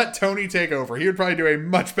 Just let Tony take over. He would probably do a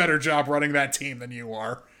much better job running that team than you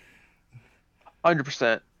are.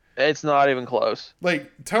 100%. It's not even close.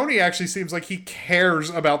 Like, Tony actually seems like he cares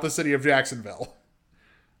about the city of Jacksonville.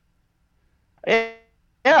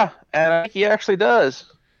 Yeah, and I think he actually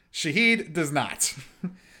does. Shahid does not.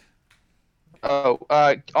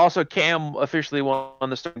 Also, Cam officially won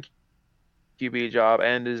the starting QB job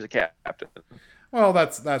and is a captain. Well,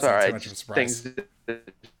 that's not Sorry, too much of a surprise. Things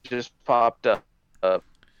that just popped up.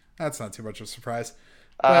 That's not too much of a surprise.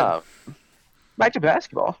 But Back to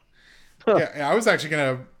basketball. yeah, I was actually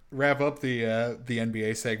gonna wrap up the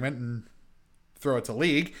NBA segment and throw it to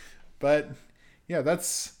league, but yeah,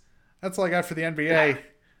 that's all I got for the NBA.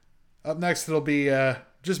 Up next, it'll be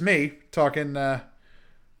just me talking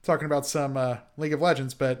about some League of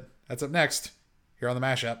Legends, but that's up next here on the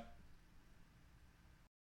Mashup.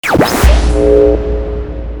 All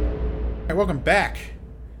right, welcome back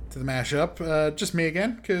to the Mashup. Just me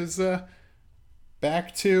again, because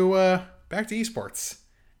back to esports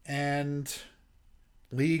and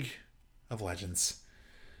League of Legends.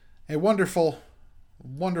 A wonderful,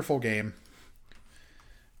 wonderful game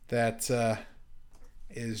that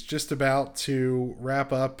is just about to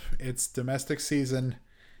wrap up its domestic season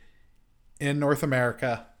in North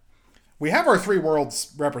America. We have our three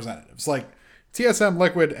worlds representatives, like TSM,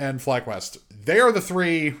 Liquid, and FlyQuest. They are the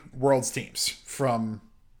three worlds teams from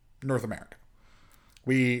North America.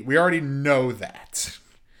 We already know that.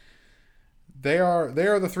 They are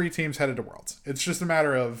the three teams headed to Worlds. It's just a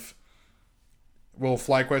matter of, will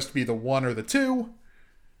FlyQuest be the 1 or the 2?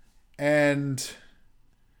 And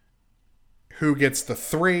who gets the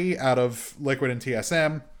 3 out of Liquid and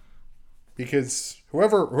TSM? Because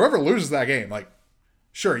whoever loses that game, like,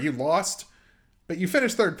 sure, you lost, but you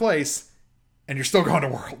finished 3rd place, and you're still going to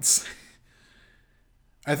Worlds.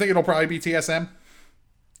 I think it'll probably be TSM.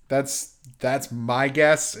 That's my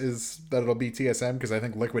guess, is that it'll be TSM, because I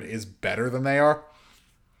think Liquid is better than they are.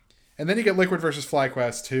 And then you get Liquid versus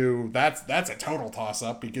FlyQuest, who that's a total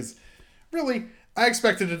toss-up, because really, I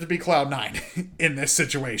expected it to be Cloud9 in this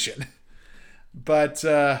situation. But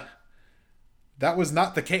that was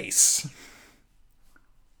not the case.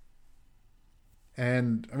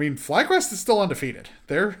 And, I mean, FlyQuest is still undefeated.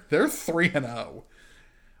 They're 3-0,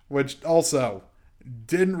 which also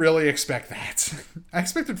didn't really expect that. I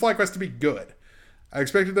expected FlyQuest to be good. I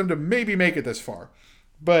expected them to maybe make it this far.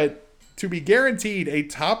 But to be guaranteed a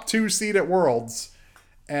top 2 seed at Worlds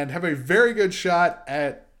and have a very good shot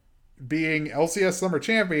at being LCS Summer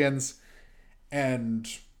Champions and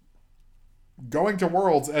going to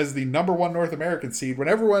Worlds as the number 1 North American seed, when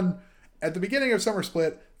everyone at the beginning of Summer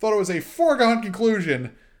Split thought it was a foregone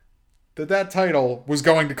conclusion that title was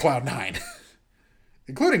going to Cloud9.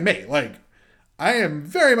 Including me. Like, I am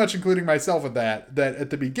very much including myself in that at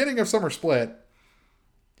the beginning of Summer Split,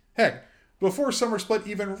 heck, before Summer Split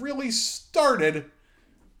even really started,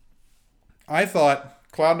 I thought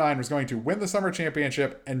Cloud9 was going to win the Summer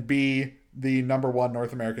Championship and be the number 1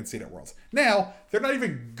 North American seed at Worlds. Now, they're not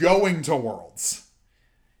even going to Worlds.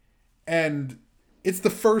 And it's the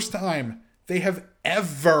first time they have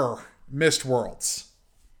ever missed Worlds.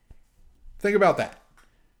 Think about that.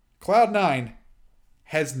 Cloud9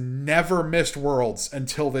 has never missed Worlds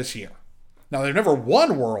until this year. Now, they've never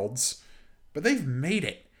won Worlds, but they've made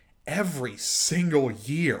it every single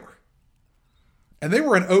year. And they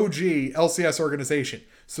were an OG LCS organization,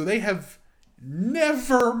 so they have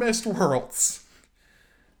never missed Worlds.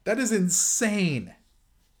 That is insane.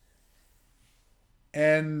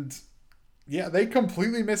 And yeah, they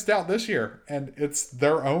completely missed out this year, and it's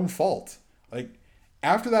their own fault. Like,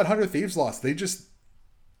 after that 100 Thieves loss, they just,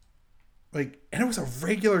 like, and it was a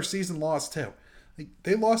regular season loss too. Like,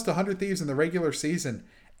 they lost 100 Thieves in the regular season,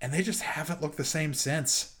 and they just haven't looked the same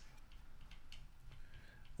since.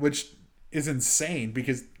 Which is insane,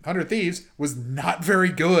 because 100 Thieves was not very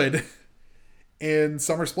good in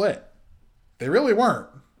Summer Split. They really weren't.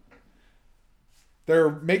 They're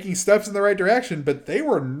making steps in the right direction, but they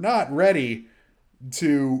were not ready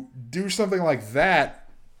to do something like that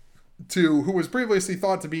to who was previously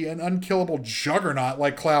thought to be an unkillable juggernaut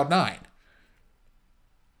like Cloud9.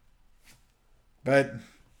 But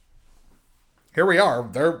here we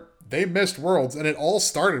are. They missed Worlds, and it all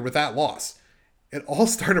started with that loss. It all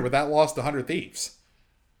started with that loss to 100 Thieves.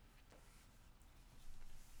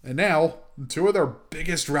 And now, 2 of their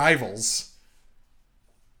biggest rivals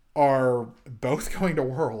are both going to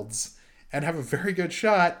Worlds and have a very good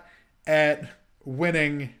shot at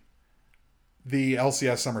winning the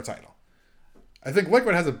LCS Summer title. I think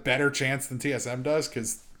Liquid has a better chance than TSM does,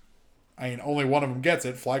 because, I mean, only one of them gets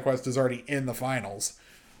it. FlyQuest is already in the finals.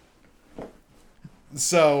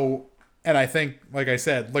 So, and I think, like I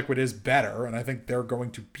said, Liquid is better, and I think they're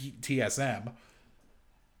going to beat TSM.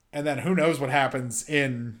 And then who knows what happens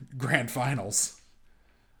in Grand Finals.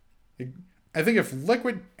 I think if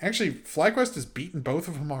Liquid... Actually, FlyQuest has beaten both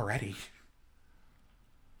of them already.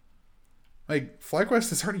 Like, FlyQuest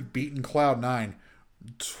has already beaten Cloud9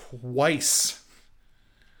 twice.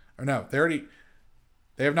 Or no,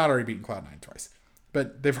 they They have not already beaten Cloud9 twice.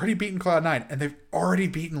 But they've already beaten Cloud9, and they've already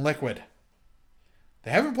beaten Liquid.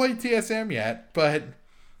 They haven't played TSM yet, but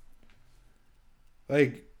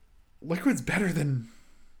like, Liquid's better than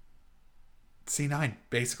C9,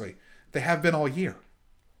 basically. They have been all year.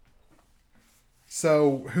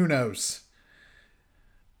 So, who knows?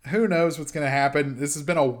 Who knows what's going to happen? This has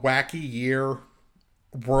been a wacky year.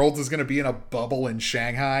 Worlds is going to be in a bubble in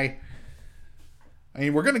Shanghai. I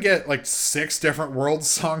mean, we're going to get like 6 different Worlds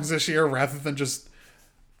songs this year rather than just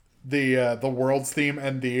the Worlds theme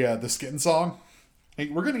and the Skin song. I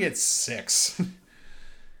mean, we're going to get 6.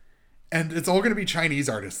 And it's all going to be Chinese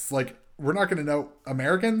artists. Like, we're not going to know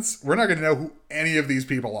Americans. We're not going to know who any of these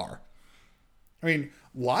people are. I mean,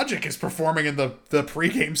 Logic is performing in the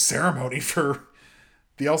pregame ceremony for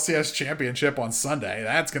the LCS Championship on Sunday.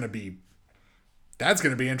 That's going to be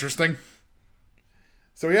interesting.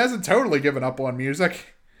 So he hasn't totally given up on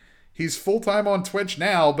music. He's full-time on Twitch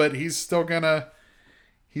now, but he's still gonna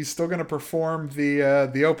perform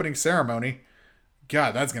the opening ceremony.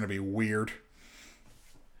 God, that's gonna be weird.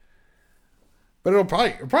 But it'll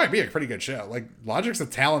probably be a pretty good show. Like, Logic's a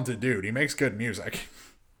talented dude. He makes good music.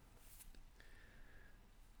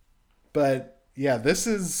 But yeah, this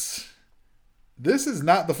is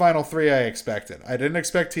not the final 3 I expected. I didn't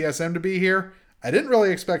expect TSM to be here. I didn't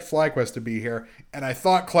really expect FlyQuest to be here, and I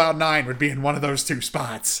thought Cloud9 would be in one of those 2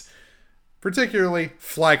 spots. Particularly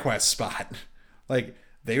FlyQuest's spot. Like,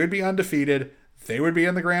 they would be undefeated, they would be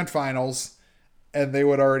in the grand finals, and they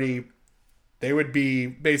would be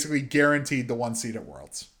basically guaranteed the 1 seed at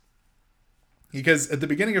Worlds. Because at the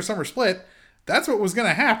beginning of Summer Split, that's what was going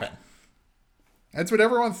to happen. That's what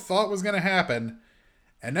everyone thought was going to happen.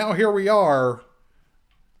 And now here we are,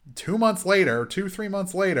 3 months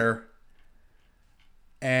later,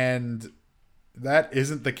 and that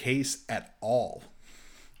isn't the case at all.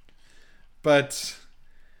 But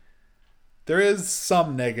there is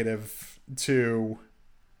some negative to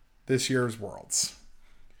this year's Worlds.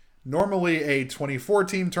 Normally a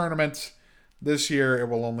 24-team tournament. This year it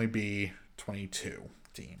will only be 22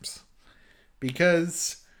 teams.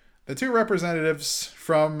 Because the 2 representatives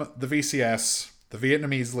from the VCS, the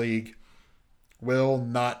Vietnamese League, will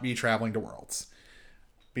not be traveling to Worlds.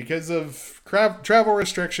 Because of travel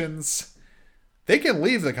restrictions, they can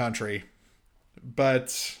leave the country,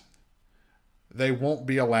 but they won't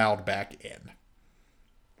be allowed back in.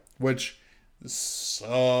 Which sucks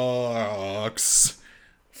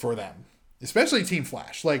for them. Especially Team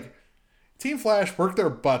Flash. Like, Team Flash worked their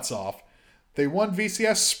butts off. They won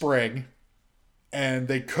VCS Spring, and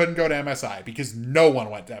they couldn't go to MSI because no one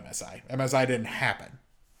went to MSI. MSI didn't happen.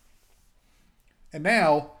 And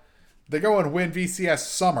now they go and win VCS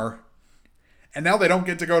Summer, and now they don't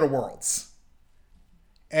get to go to Worlds.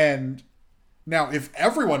 And now, if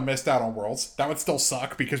everyone missed out on Worlds, that would still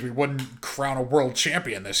suck because we wouldn't crown a world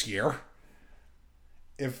champion this year.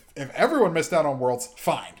 If everyone missed out on Worlds,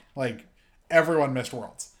 fine. Like, everyone missed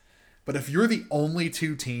Worlds. But if you're the only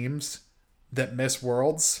 2 teams that miss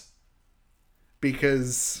Worlds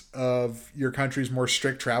because of your country's more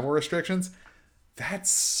strict travel restrictions, that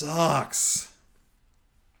sucks.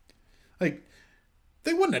 Like,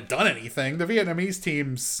 they wouldn't have done anything. The Vietnamese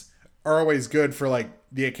teams are always good for, like,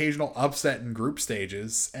 the occasional upset in group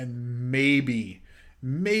stages and maybe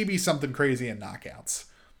something crazy in knockouts.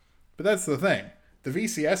 But that's the thing. The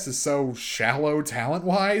VCS is so shallow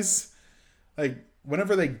talent-wise. Like,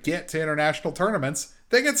 whenever they get to international tournaments,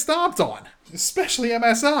 they get stomped on. Especially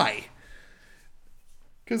MSI.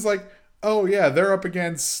 Because, like, oh yeah, they're up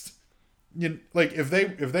against... like,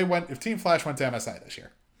 if Team Flash went to MSI this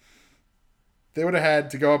year, they would have had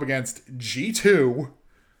to go up against G2,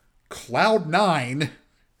 Cloud9,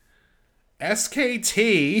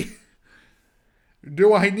 SKT.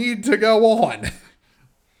 Do I need to go on?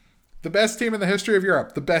 The best team in the history of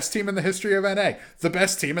Europe. The best team in the history of NA. The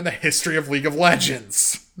best team in the history of League of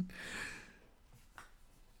Legends.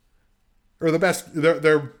 Or the best...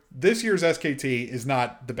 This year's SKT is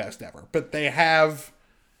not the best ever. But they have...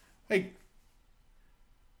 Like...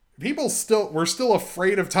 People were still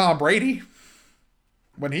afraid of Tom Brady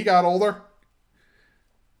when he got older.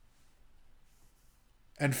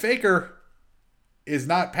 And Faker is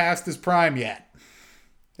not past his prime yet.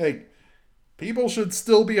 Like, people should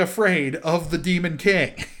still be afraid of the Demon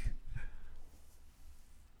King.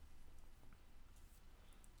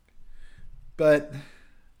 But,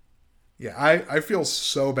 yeah, I feel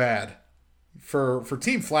so bad for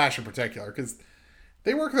Team Flash in particular, because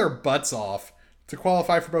they work their butts off to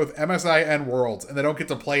qualify for both MSI and Worlds, and they don't get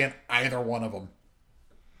to play in either one of them.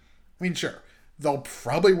 I mean, sure, they'll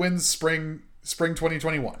probably win Spring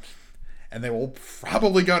 2021, and they will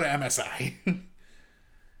probably go to MSI.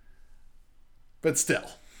 But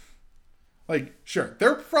still. Like, sure,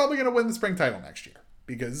 they're probably going to win the spring title next year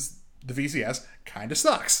because the VCS kind of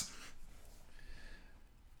sucks.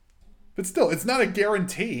 But still, it's not a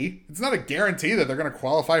guarantee. It's not a guarantee that they're going to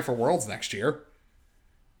qualify for Worlds next year.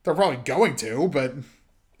 They're probably going to, but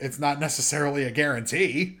it's not necessarily a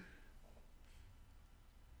guarantee.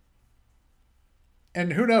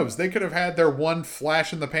 And who knows? They could have had their one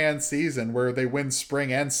flash in the pan season where they win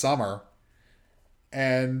spring and summer,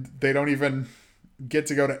 and they don't even get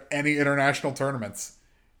to go to any international tournaments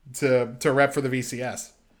to rep for the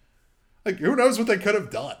VCS. Like, who knows what they could have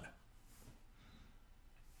done?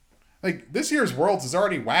 Like, this year's Worlds is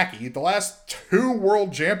already wacky. The last two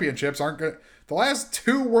World Championships aren't good. The last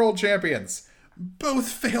two World Champions both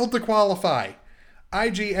failed to qualify.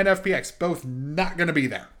 IG and FPX both not going to be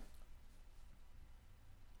there.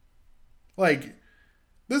 Like,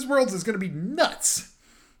 this Worlds is going to be nuts.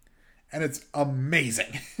 And it's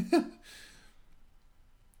amazing.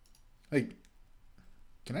 Like,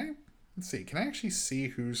 let's see. Can I actually see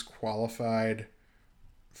who's qualified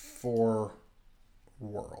for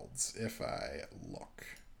Worlds if I look?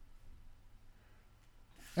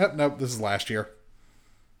 Oh, nope, this is last year.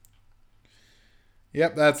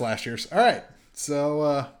 Yep, that's last year's. All right.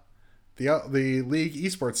 So the league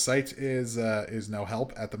esports site is no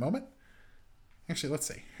help at the moment. Actually, let's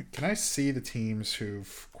see. Can I see the teams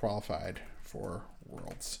who've qualified for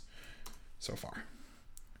Worlds so far?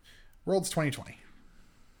 Worlds 2020.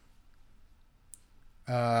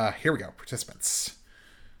 Here we go. Participants.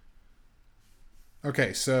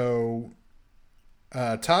 Okay, so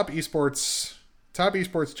top esports,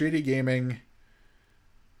 GD Gaming,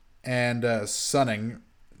 and Sunning.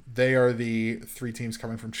 They are the three teams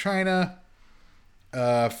coming from China.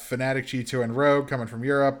 Fnatic, G2, and Rogue coming from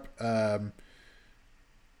Europe.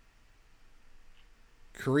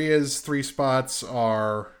 Korea's 3 spots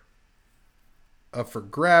are up for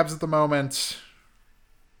grabs at the moment.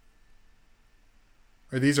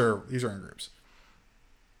 Or these are in groups.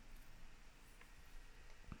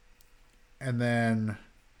 And then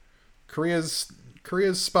Korea's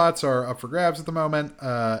spots are up for grabs at the moment.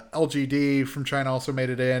 LGD from China also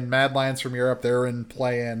made it in. Mad Lions from Europe, they're in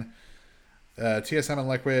play-in. TSM and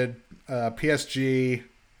Liquid, PSG,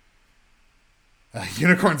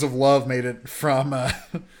 Unicorns of Love made it from the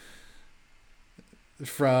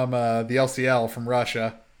LCL from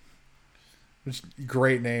Russia. Which,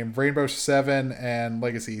 great name. Rainbow 7 and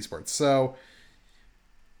Legacy Esports. So,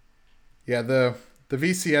 yeah, the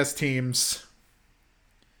VCS teams...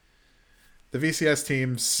 The VCS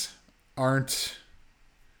teams aren't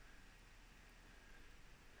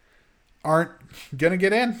going to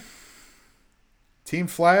get in. Team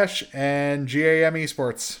Flash and GAM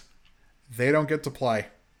Esports, they don't get to play.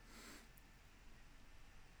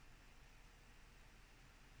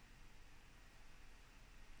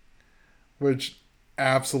 Which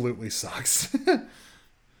absolutely sucks.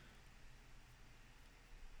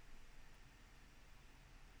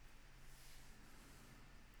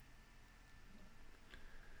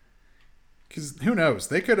 Because who knows?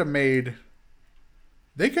 They could have made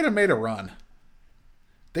a run.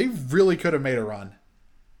 They really could have made a run.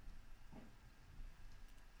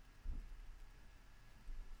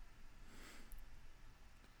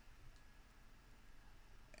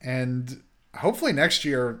 And hopefully next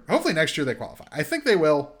year they qualify. I think they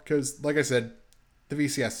will, because like I said, the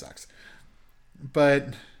VCS sucks.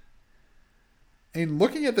 But in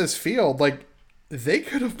looking at this field, like, they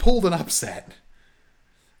could have pulled an upset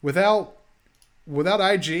without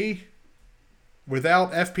IG,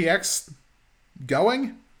 without FPX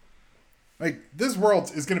going. Like, this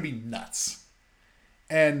World is going to be nuts.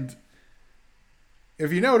 And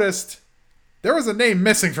if you noticed, there was a name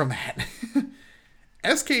missing from that.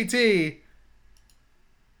 SKT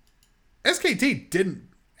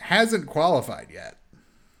hasn't qualified yet.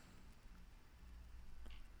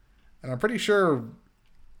 And I'm pretty sure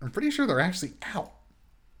they're actually out.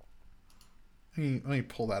 Let me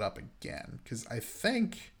pull that up again, because I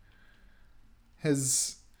think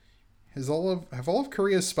have all of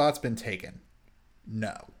Korea's spots been taken?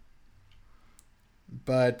 No.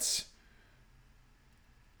 But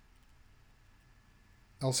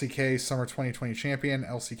LCK Summer 2020 Champion,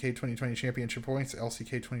 LCK 2020 Championship Points, LCK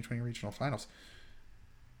 2020 Regional Finals.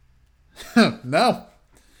 No.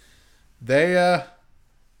 They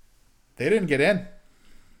didn't get in.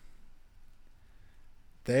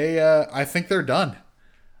 I think they're done.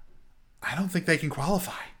 I don't think they can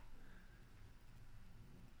qualify.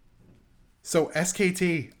 So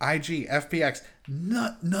SKT, IG, FPX,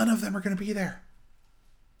 none of them are going to be there.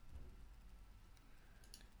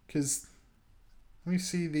 Because let me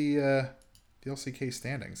see the LCK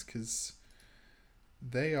standings. Because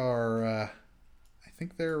they are. I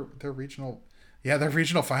think their regional. Yeah, their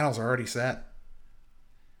regional finals are already set.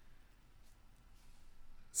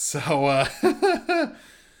 So,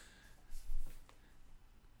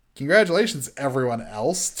 congratulations, everyone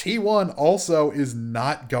else. T1 also is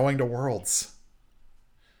not going to Worlds.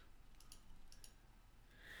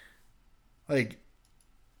 Like,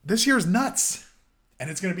 this year's nuts. And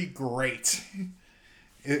it's going to be great.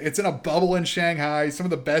 It's in a bubble in Shanghai. Some of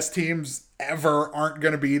the best teams ever aren't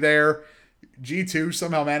going to be there. G2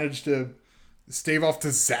 somehow managed to stave off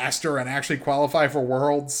disaster and actually qualify for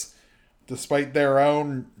Worlds, despite their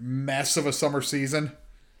own mess of a summer season.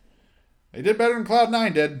 They did better than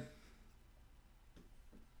Cloud9 did.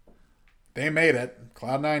 They made it.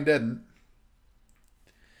 Cloud9 didn't.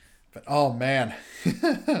 But, oh man.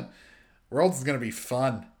 Worlds is going to be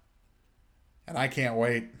fun. And I can't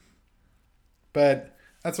wait. But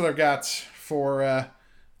that's what I've got for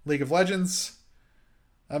League of Legends.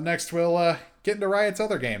 Up next, we'll get into Riot's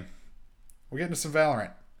other game. We'll get into some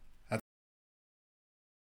Valorant.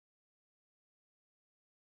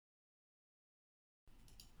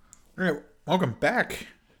 All right, welcome back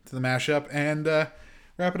to the mashup, and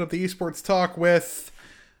wrapping up the esports talk with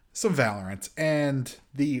some Valorant and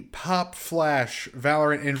the Pop Flash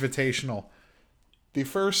Valorant Invitational, the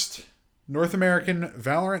first North American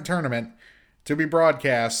Valorant tournament to be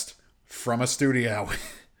broadcast from a studio.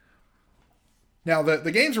 Now,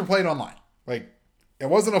 the games were played online. Like, it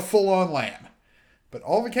wasn't a full-on LAN, but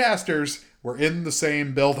all the casters were in the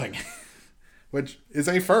same building, which is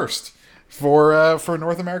a first for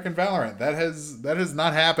North American Valorant. That has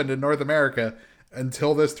not happened in North America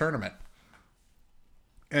until this tournament.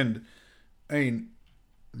 And I mean,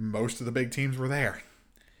 most of the big teams were there.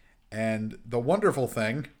 And the wonderful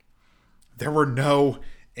thing, there were no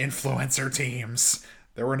influencer teams.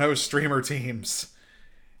 There were no streamer teams.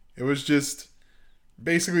 It was just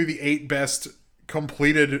basically the 8 best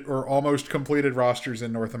completed or almost completed rosters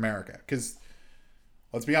in North America. Because,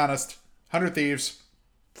 let's be honest, 100 Thieves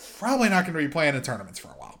probably not going to be playing in tournaments for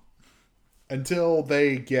a while. Until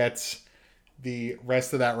they get the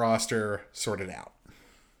rest of that roster sorted out.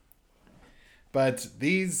 But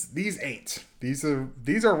these 8, these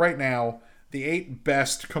are right now the 8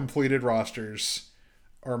 best completed rosters,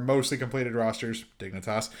 or mostly completed rosters,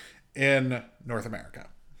 Dignitas, in North America.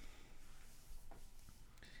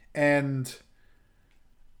 And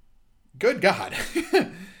good God,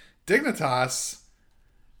 Dignitas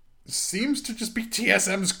seems to just be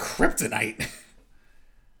TSM's kryptonite.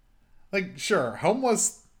 Like, sure,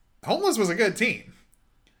 Homeless was a good team.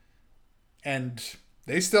 And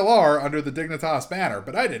they still are under the Dignitas banner,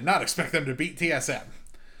 but I did not expect them to beat TSM.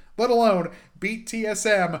 Let alone beat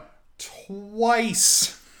TSM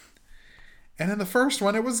twice. And in the first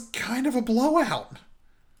one, it was kind of a blowout.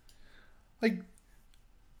 Like,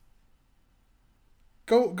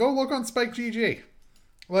 go look on Spike GG.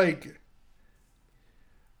 Like,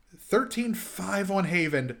 13-5 on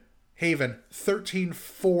Haven,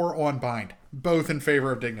 13-4 on Bind, both in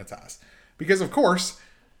favor of Dignitas. Because, of course,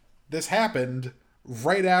 this happened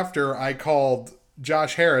right after I called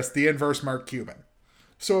Josh Harris the inverse Mark Cuban.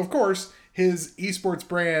 So, of course, his esports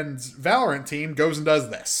brand's Valorant team goes and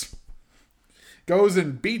does this. Goes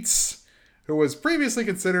and beats who was previously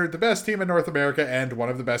considered the best team in North America and one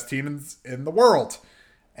of the best teams in the world.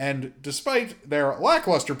 And despite their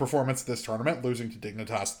lackluster performance at this tournament, losing to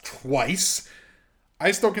Dignitas twice,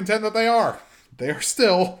 I still contend that they are. They are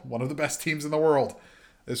still one of the best teams in the world.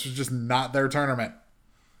 This was just not their tournament.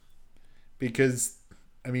 Because,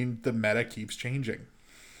 I mean, the meta keeps changing.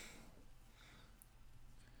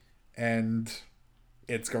 And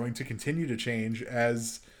it's going to continue to change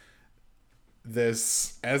as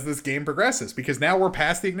this game progresses. Because now we're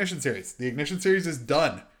past the Ignition Series. The Ignition Series is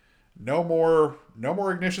done. No more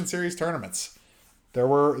Ignition Series tournaments. There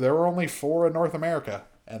were only 4 in North America.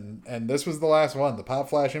 And this was the last one, the Pop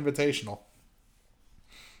Flash Invitational.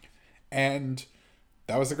 And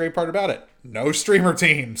that was the great part about it. No streamer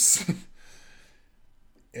teams.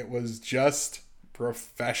 It was just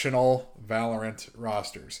professional Valorant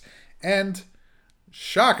rosters. And,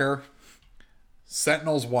 shocker,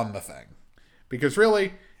 Sentinels won the thing. Because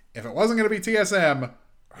really, if it wasn't going to be TSM,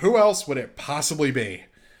 who else would it possibly be?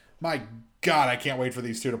 My God, I can't wait for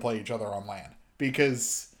these two to play each other on LAN.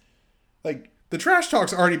 Because, like, the Trash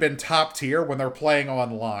Talk's already been top tier when they're playing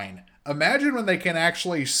online. Imagine when they can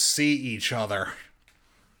actually see each other.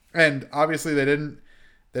 And obviously they didn't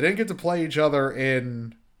get to play each other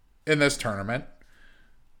in this tournament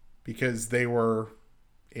because they were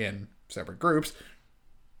in separate groups,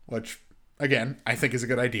 which again, I think is a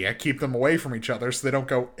good idea. Keep them away from each other so they don't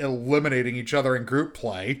go eliminating each other in group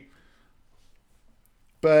play.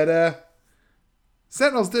 But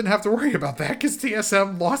Sentinels didn't have to worry about that because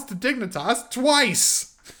TSM lost to Dignitas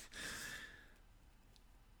twice.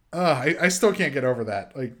 I still can't get over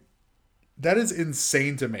that. Like, that is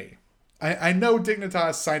insane to me. I know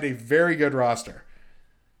Dignitas signed a very good roster,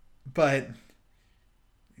 but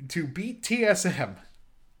to beat TSM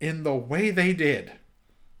in the way they did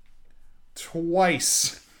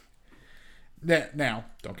twice. Now,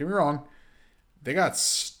 don't get me wrong, they got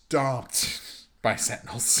stomped by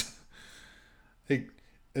Sentinels.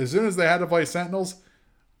 As soon as they had to play Sentinels,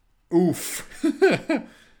 oof.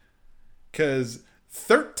 Because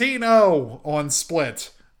 13-0 on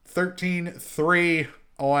Split, 13-3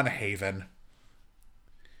 on Haven.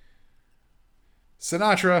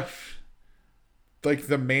 Sinatra, like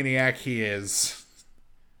the maniac he is,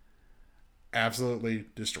 absolutely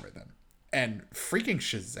destroyed them. And freaking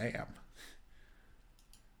Shazam.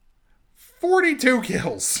 42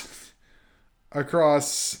 kills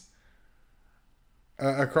across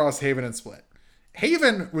Haven and Split.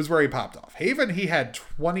 Haven was where he popped off. Haven, he had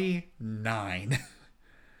 29.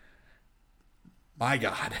 My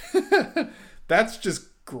God. That's just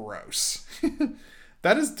gross.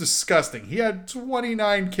 That is disgusting. He had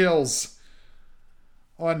 29 kills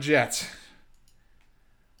on Jet.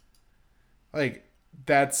 Like,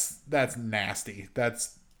 that's nasty.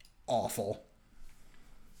 That's awful.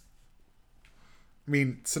 I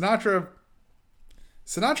mean, Sinatra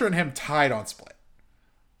and him tied on Split.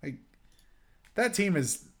 Like, that team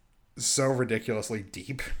is so ridiculously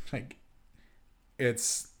deep. Like,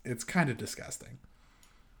 it's kind of disgusting.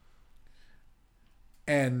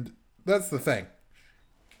 And that's the thing.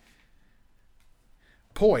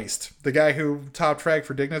 Poised, the guy who top fragged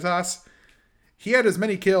for Dignitas, he had as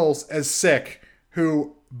many kills as Sick,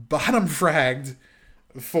 who bottom fragged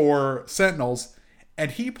for Sentinels,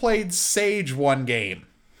 and he played Sage one game.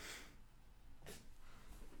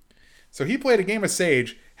 So he played a game of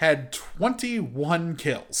Sage, had 21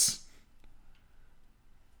 kills.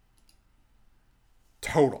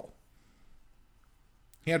 Total.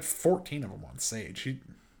 He had 14 of them on Sage.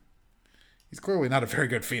 He's clearly not a very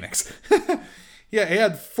good Phoenix. Yeah, he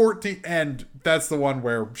had 14, and that's the one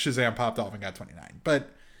where Shazam popped off and got 29. But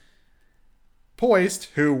Poised,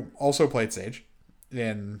 who also played Sage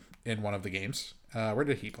in one of the games. Where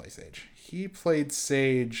did he play Sage? He played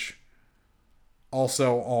Sage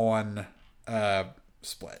also on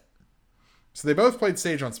Split. So they both played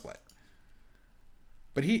Sage on Split.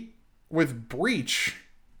 But with Breach,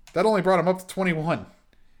 that only brought him up to 21.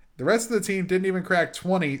 The rest of the team didn't even crack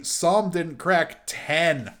 20. Psalm didn't crack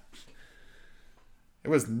 10. It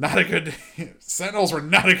was not a good... Sentinels were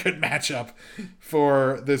not a good matchup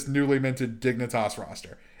for this newly minted Dignitas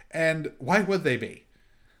roster. And why would they be?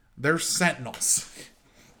 They're Sentinels.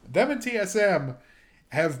 Them and TSM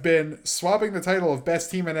have been swapping the title of best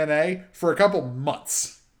team in NA for a couple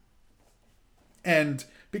months. And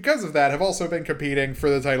because of that, have also been competing for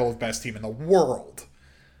the title of best team in the world.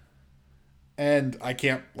 And I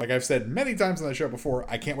can't, like I've said many times on the show before,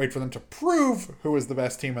 I can't wait for them to prove who is the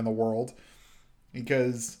best team in the world.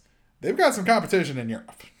 Because they've got some competition in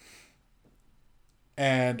Europe.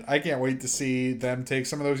 And I can't wait to see them take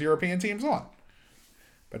some of those European teams on.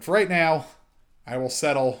 But for right now, I will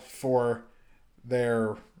settle for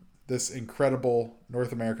this incredible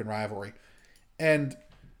North American rivalry. And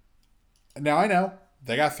now I know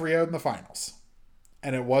they got 3-0 in the finals.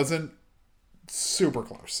 And it wasn't super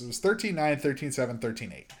close. It was 13-9, 13-7,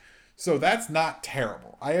 13-8. So that's not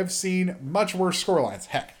terrible. I have seen much worse scorelines.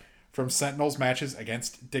 Heck, from Sentinels matches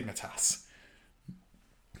against Dignitas.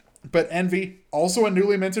 But Envy, also a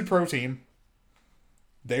newly minted pro team.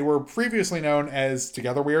 They were previously known as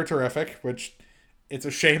Together We Are Terrific, which it's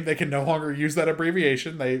a shame they can no longer use that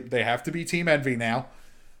abbreviation. They have to be Team Envy now.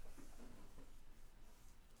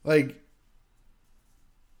 Like,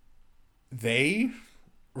 they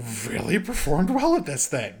really performed well at this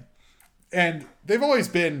thing. And they've always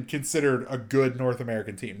been considered a good North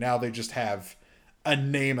American team. Now they just have a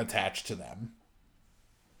name attached to them.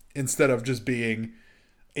 Instead of just being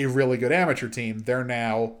a really good amateur team, they're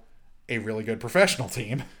now a really good professional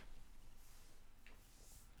team.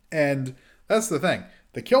 And that's the thing.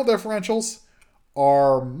 The kill differentials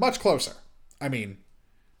are much closer. I mean,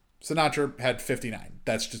 Sinatra had 59.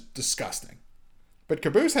 That's just disgusting. But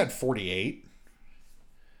Caboose had 48.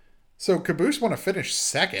 So Caboose want to finish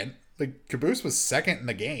second. Like, Caboose was second in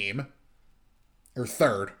the game. Or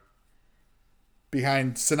third.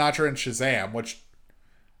 Behind Sinatra and Shazam, which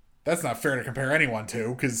that's not fair to compare anyone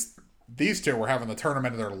to, because these two were having the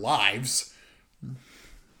tournament of their lives.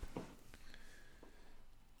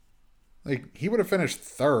 Like, he would have finished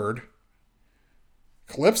third.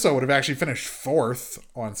 Calypso would have actually finished 4th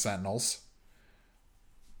on Sentinels.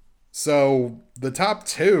 So the top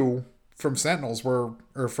 2 from Sentinels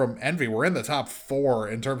from Envy were in the top 4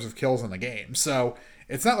 in terms of kills in the game. So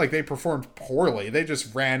it's not like they performed poorly. They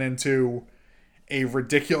just ran into a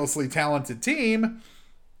ridiculously talented team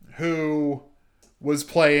who was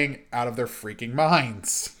playing out of their freaking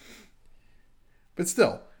minds. But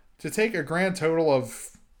still, to take a grand total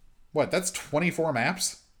of, that's 24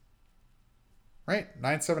 maps? Right?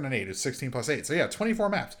 9, 7, and 8 is 16 plus 8. So yeah, 24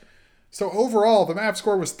 maps. So overall, the map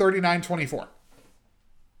score was 39-24.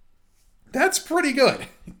 That's pretty good.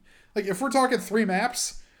 Like, if we're talking 3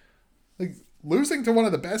 maps, like, losing to one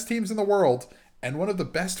of the best teams in the world and one of the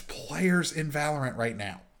best players in Valorant right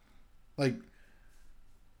now. Like,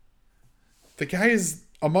 the guy is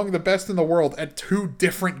among the best in the world at 2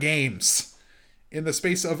 different games in the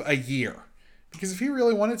space of a year. Because if he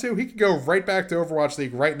really wanted to, he could go right back to Overwatch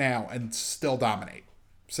League right now and still dominate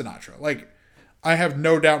Sinatra. Like, I have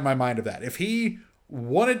no doubt in my mind of that. If he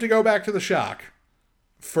wanted to go back to the Shock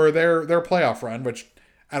for their playoff run, which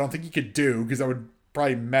I don't think he could do because that would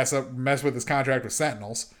probably mess with his contract with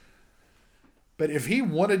Sentinels. But if he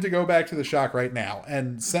wanted to go back to the Shock right now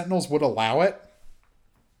and Sentinels would allow it,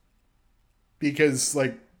 because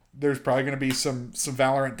like there's probably going to be some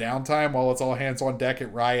Valorant downtime while it's all hands on deck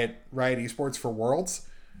at Riot Esports for Worlds.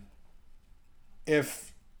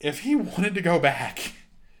 If he wanted to go back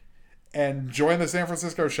and join the San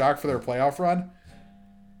Francisco Shock for their playoff run,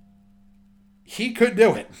 he could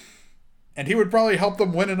do it. And he would probably help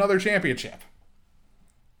them win another championship.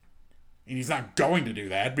 And he's not going to do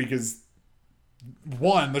that because,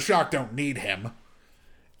 1, the Shock don't need him.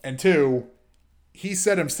 And 2, he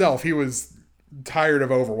said himself he was tired of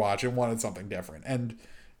Overwatch and wanted something different. And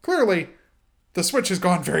clearly, the Switch has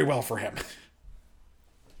gone very well for him.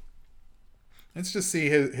 Let's just see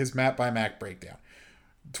his map-by-map breakdown.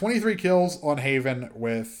 23 kills on Haven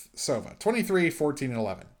with Sova. 23, 14, and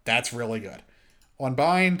 11. That's really good. On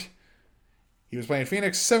Bind, he was playing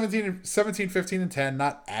Phoenix 17, 15, and 10.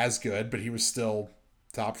 Not as good, but he was still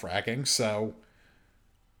top fracking. So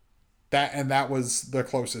that was the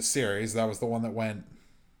closest series. That was the one that went...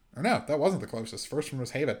 Or no, that wasn't the closest. First one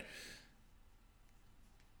was Haven.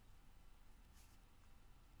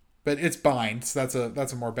 But it's Bind, so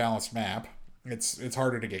that's a more balanced map. It's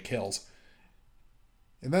harder to get kills.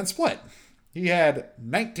 And then Split. He had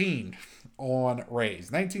 19 on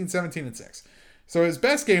Raze. 19, 17, and 6. So his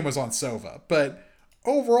best game was on Sova. But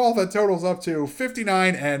overall, that totals up to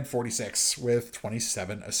 59 and 46 with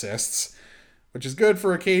 27 assists, which is good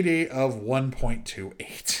for a KD of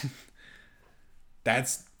 1.28.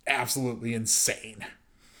 That's absolutely insane.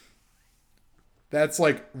 That's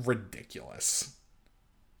like ridiculous.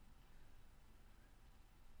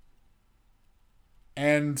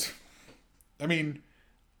 And I mean,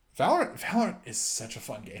 Valorant is such a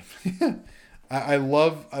fun game. I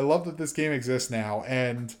love that this game exists now,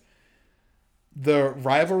 and the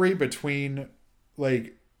rivalry between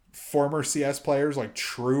like former CS players, like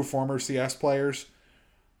true former CS players,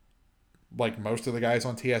 like most of the guys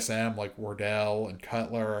on TSM, like Wardell and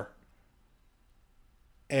Cutler,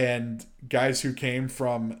 and guys who came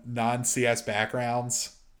from non-CS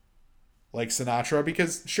backgrounds, like Sinatra,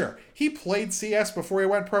 because sure, he played CS before he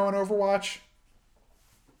went pro in Overwatch,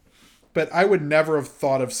 but I would never have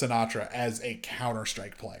thought of Sinatra as a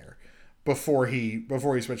Counter-Strike player before he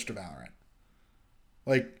switched to Valorant.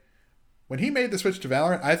 Like, when he made the switch to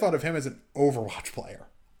Valorant, I thought of him as an Overwatch player.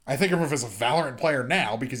 I think of him as a Valorant player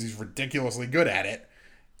now because he's ridiculously good at it,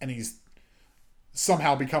 and he's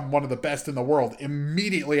somehow become one of the best in the world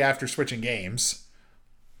immediately after switching games.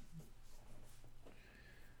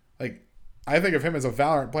 Like, I think of him as a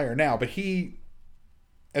Valorant player now, but he,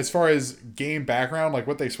 as far as game background, like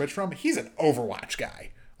what they switched from, he's an Overwatch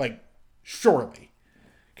guy. Like, surely.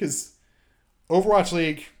 Because Overwatch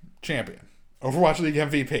League champion, Overwatch League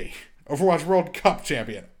MVP, Overwatch World Cup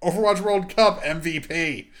champion, Overwatch World Cup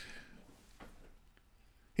MVP.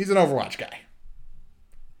 He's an Overwatch guy.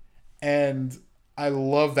 And I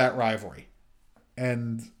love that rivalry.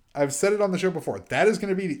 And I've said it on the show before. That is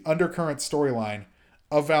going to be the undercurrent storyline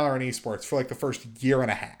of Valorant esports for like the first year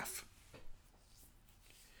and a half.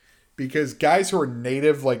 Because guys who are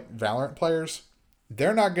native like Valorant players,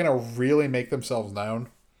 they're not going to really make themselves known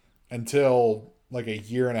until like a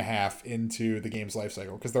year and a half into the game's life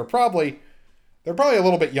cycle. Because they're probably a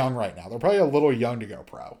little bit young right now. They're probably a little young to go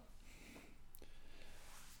pro.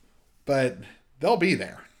 But they'll be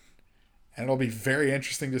there. And it'll be very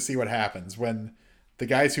interesting to see what happens when the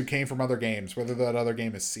guys who came from other games, whether that other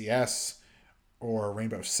game is CS or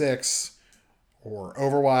Rainbow Six or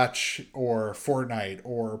Overwatch or Fortnite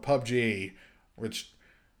or PUBG, which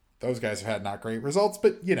those guys have had not great results,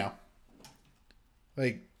 but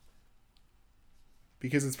like,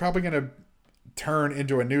 because it's probably going to turn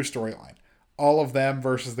into a new storyline. All of them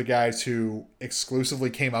versus the guys who exclusively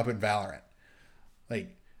came up in Valorant.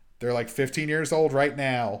 Like, they're like 15 years old right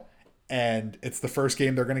now, and it's the first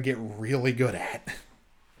game they're going to get really good at.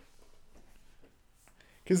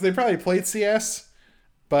 Because they probably played CS,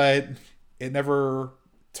 but it never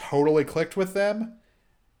totally clicked with them.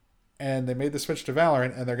 And they made the switch to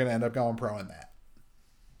Valorant, and they're going to end up going pro in that.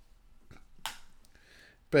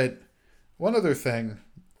 But one other thing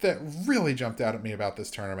that really jumped out at me about this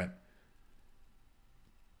tournament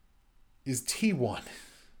is T1.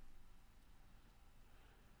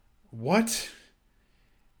 What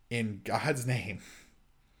in God's name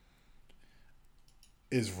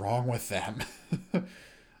is wrong with them?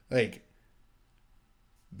 Like,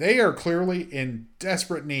 they are clearly in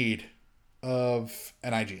desperate need of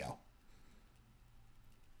an IGL.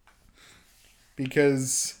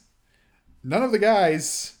 Because none of the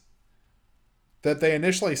guys that they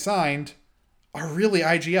initially signed are really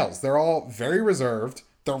IGLs. They're all very reserved.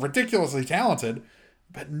 They're ridiculously talented,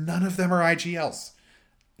 but none of them are IGLs.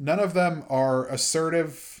 None of them are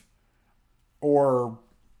assertive or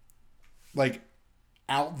like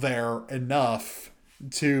out there enough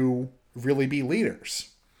to really be leaders.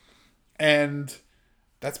 And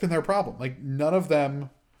that's been their problem. Like, none of them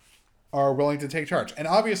are willing to take charge. And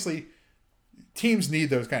obviously, teams need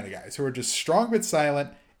those kind of guys who are just strong but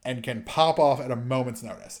silent and can pop off at a moment's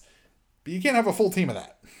notice. But you can't have a full team of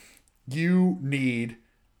that. You need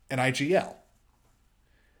an IGL.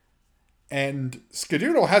 And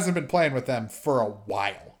Skadoodle hasn't been playing with them for a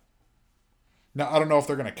while. Now, I don't know if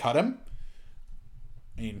they're going to cut him.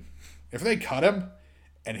 I mean, if they cut him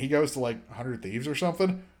and he goes to like 100 Thieves or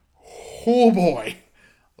something, oh boy,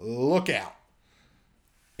 look out.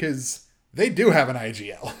 Because they do have an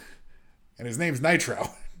IGL. And his name's Nitro.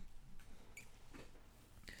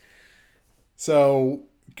 So,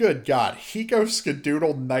 good God. Hiko,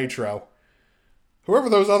 Skadoodle, Nitro. Whoever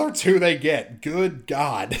those other two they get, good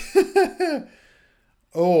God.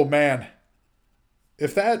 Oh, man.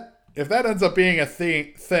 If that ends up being a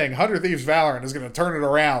thing, 100 Thieves Valorant is going to turn it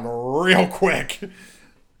around real quick.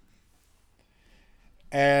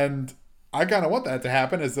 And I kind of want that to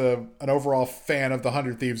happen as an overall fan of the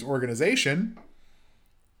 100 Thieves organization.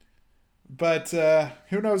 But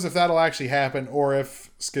who knows if that'll actually happen or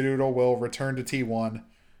if Skadoodle will return to T1,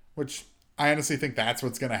 which I honestly think that's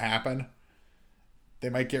what's going to happen. They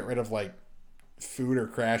might get rid of like Food or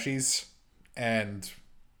Crashies and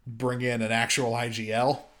bring in an actual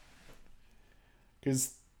IGL.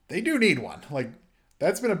 Because they do need one. Like,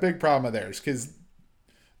 that's been a big problem of theirs. Because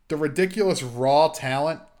the ridiculous raw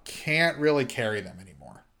talent can't really carry them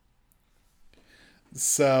anymore.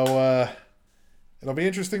 So, it'll be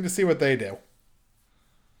interesting to see what they do.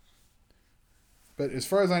 But as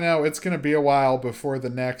far as I know, it's going to be a while before the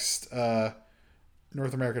next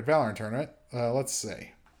North American Valorant tournament. Let's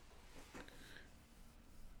see.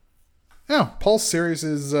 Oh, Pulse Series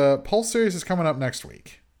is coming up next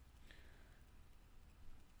week.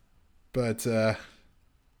 But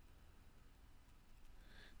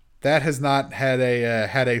that has not had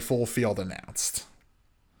a full field announced.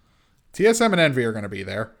 TSM and Envy are going to be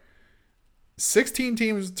there. 16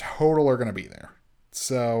 teams total are going to be there.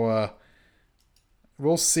 So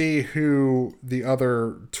we'll see who the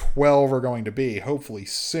other 12 are going to be, hopefully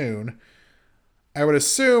soon. I would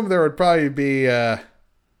assume there would probably be a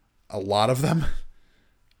lot of them.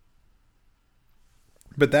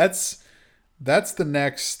 But that's the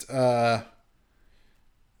next North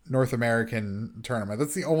American tournament.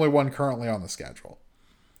 That's the only one currently on the schedule.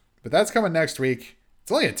 But that's coming next week.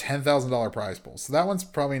 It's only a $10,000 prize pool. So that one's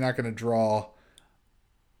probably not going to draw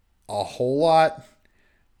a whole lot.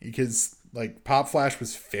 Because, like, Pop Flash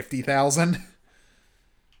was $50,000.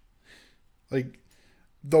 Like,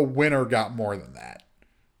 the winner got more than that.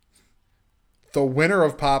 The winner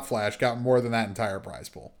of Pop Flash got more than that entire prize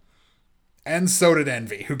pool. And so did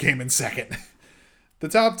Envy, who came in second. The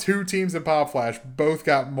top two teams in Pop Flash both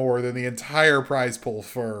got more than the entire prize pool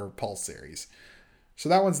for Pulse Series. So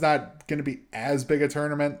that one's not going to be as big a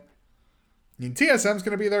tournament. I mean, TSM's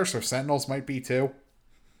going to be there, so Sentinels might be too.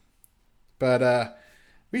 But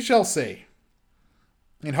we shall see.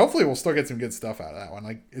 And hopefully we'll still get some good stuff out of that one.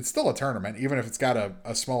 Like, it's still a tournament, even if it's got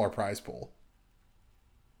a smaller prize pool.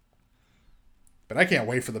 But I can't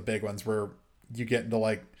wait for the big ones where you get into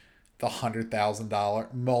like the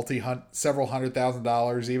 $100,000, several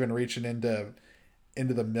 $100,000, even reaching into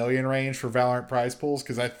the million range for Valorant prize pools,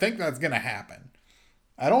 because I think that's going to happen.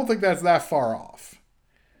 I don't think that's that far off.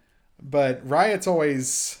 But Riot's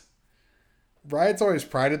always Riot's always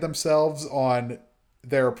prided themselves on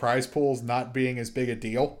their prize pools not being as big a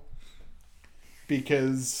deal,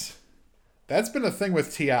 because that's been a thing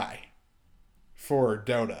with TI for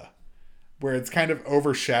Dota, where it's kind of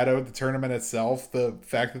overshadowed the tournament itself, the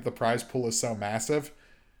fact that the prize pool is so massive.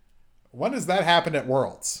 When has that happened at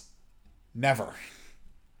Worlds? Never.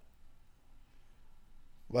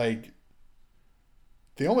 Like,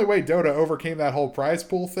 the only way Dota overcame that whole prize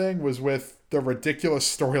pool thing was with the ridiculous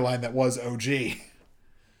storyline that was OG.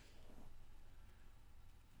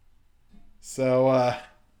 So,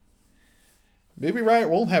 maybe Riot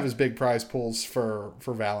won't have as big prize pools for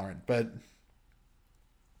Valorant, but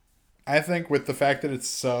I think with the fact that it's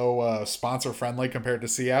so sponsor-friendly compared to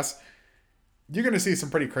CS, you're going to see some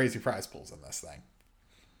pretty crazy prize pools in this thing.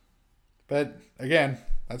 But, again,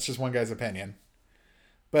 that's just one guy's opinion.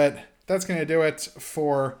 But that's going to do it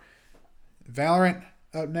for Valorant.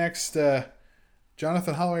 Up next,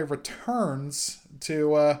 Jonathan Holloway returns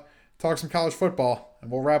to talk some college football, and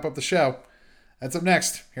we'll wrap up the show. That's up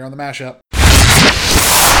next here on The Mashup.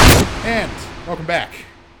 And welcome back.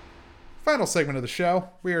 Final segment of the show.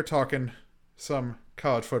 We are talking some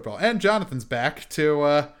college football. And Jonathan's back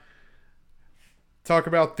to talk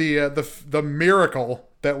about the miracle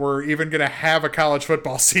that we're even going to have a college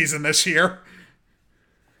football season this year.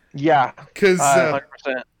 Yeah, 100%.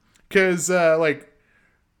 Because like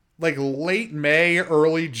late May,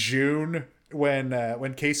 early June,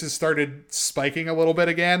 when cases started spiking a little bit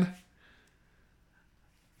again,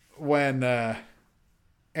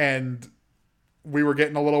 and we were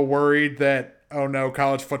getting a little worried that, oh no,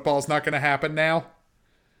 college football is not going to happen now.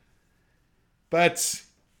 But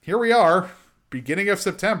here we are, beginning of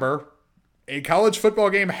September. A college football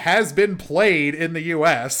game has been played in the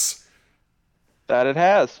U.S. That it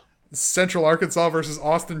has. Central Arkansas versus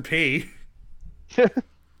Austin Peay.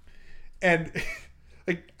 And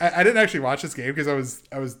like, I didn't actually watch this game because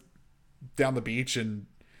I was down the beach and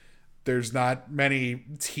there's not many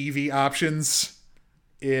TV options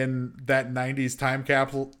in that 90s time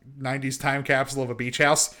capsule of a beach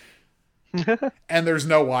house. And there's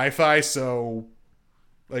no Wi-Fi, so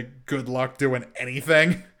like, good luck doing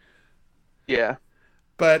anything. Yeah.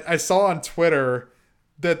 But I saw on Twitter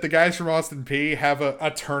that the guys from Austin Peay have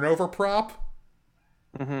a turnover prop.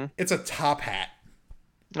 Mm-hmm. It's a top hat.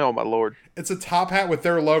 Oh, my Lord. It's a top hat with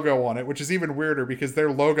their logo on it, which is even weirder because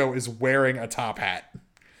their logo is wearing a top hat.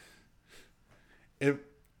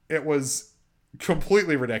 It was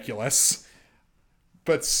completely ridiculous,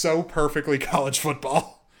 but so perfectly college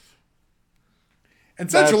football.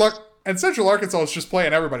 And Central Arkansas is just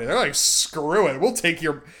playing everybody. They're like, screw it. We'll take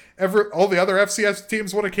all the other FCS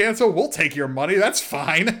teams want to cancel. We'll take your money. That's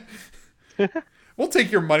fine. We'll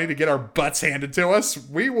take your money to get our butts handed to us.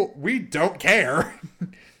 We don't care.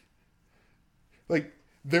 Like,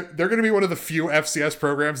 they're going to be one of the few FCS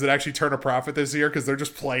programs that actually turn a profit this year because they're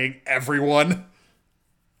just playing everyone.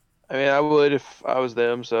 I mean, I would if I was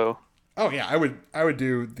them, so. Oh yeah, I would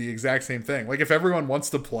do the exact same thing. Like, if everyone wants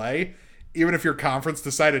to play, even if your conference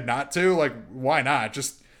decided not to, like, why not?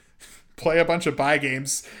 Just play a bunch of bye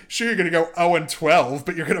games. Sure, you're going to go 0-12,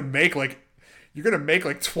 but you're going to make like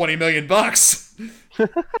 $20 million.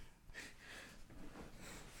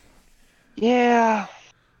 Yeah.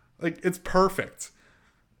 Like, it's perfect.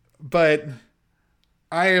 But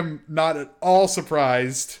I am not at all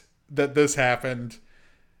surprised that this happened,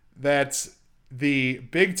 that the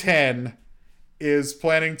Big Ten is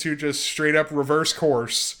planning to just straight up reverse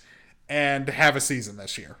course and have a season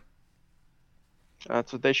this year.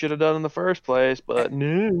 That's what they should have done in the first place, but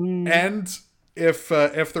no. And if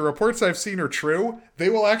the reports I've seen are true, they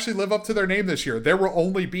will actually live up to their name this year. There will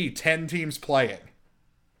only be 10 teams playing.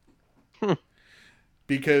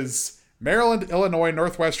 Because Maryland, Illinois,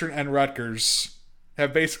 Northwestern, and Rutgers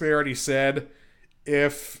have basically already said,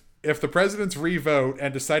 if the presidents re-vote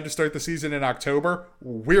and decide to start the season in October,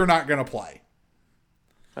 we're not going to play.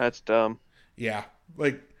 That's dumb. Yeah.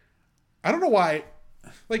 Like, I don't know why.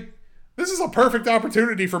 Like, this is a perfect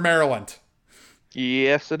opportunity for Maryland.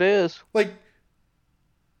 Yes, it is. Like,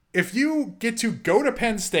 if you get to go to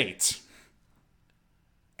Penn State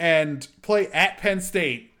and play at Penn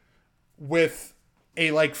State with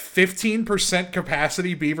a, like, 15%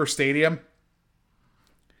 capacity Beaver Stadium,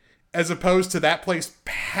 as opposed to that place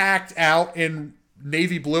packed out in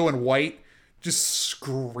navy blue and white, just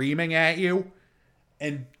screaming at you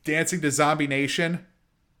and dancing to Zombie Nation.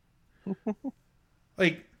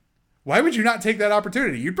 Like, why would you not take that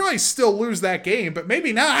opportunity? You'd probably still lose that game, but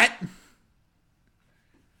maybe not.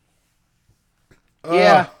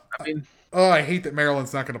 Yeah, I mean... I hate that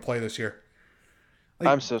Maryland's not going to play this year. Like,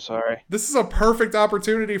 I'm so sorry. This is a perfect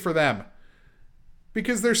opportunity for them.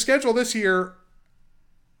 Because their schedule this year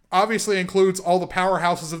obviously includes all the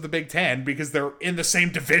powerhouses of the Big Ten because they're in the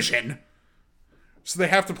same division. So they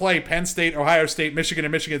have to play Penn State, Ohio State, Michigan,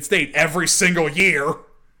 and Michigan State every single year.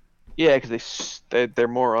 Yeah, because they're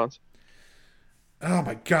morons. Oh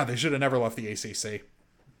my god, they should have never left the ACC.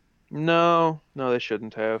 No, they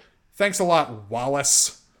shouldn't have. Thanks a lot,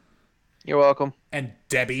 Wallace. You're welcome. And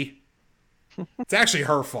Debbie. It's actually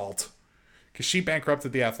her fault. Because she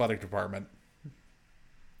bankrupted the athletic department.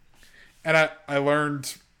 And I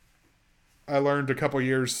learned a couple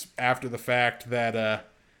years after the fact that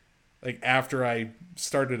like after I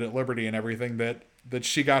started at Liberty and everything that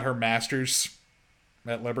she got her master's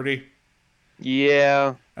at Liberty. Yeah.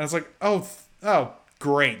 And I was like, oh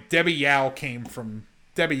great. Debbie Yao came from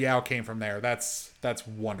there. That's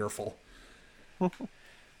wonderful.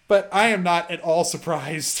 But I am not at all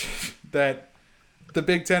surprised that the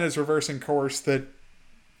Big Ten is reversing course, that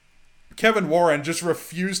Kevin Warren just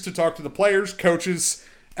refused to talk to the players, coaches,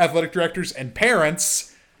 athletic directors, and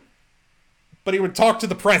parents, but he would talk to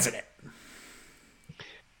the president.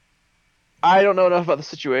 I don't know enough about the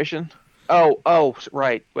situation. Oh,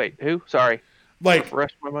 right. Wait, who? Sorry. Like,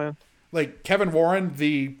 rest of my mind. Like Kevin Warren,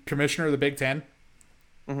 the commissioner of the Big Ten,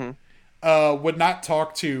 would not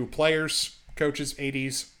talk to players, coaches,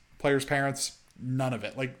 ADs, players' parents, none of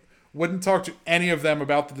it. Like, wouldn't talk to any of them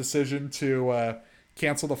about the decision to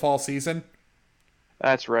cancel the fall season.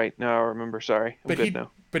 That's right. No, I remember. Sorry.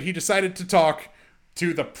 But he decided to talk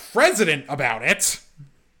to the president about it,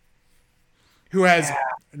 who has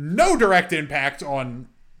no direct impact on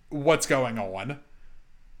what's going on.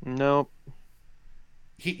 Nope.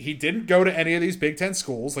 He didn't go to any of these Big Ten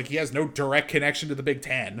schools. Like, he has no direct connection to the Big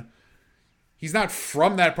Ten. He's not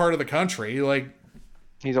from that part of the country. Like,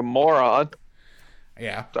 he's a moron.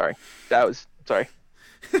 Yeah. Sorry. No,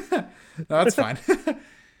 that's fine.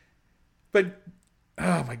 But,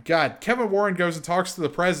 oh my God. Kevin Warren goes and talks to the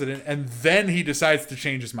president, and then he decides to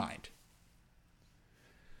change his mind.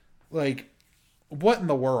 Like, what in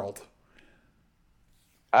the world?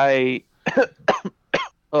 Oh,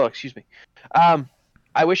 excuse me.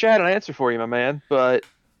 I wish I had an answer for you, my man, but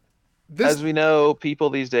as we know, people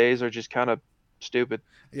these days are just kind of stupid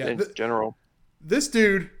in general. This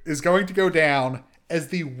dude is going to go down as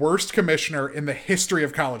the worst commissioner in the history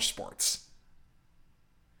of college sports.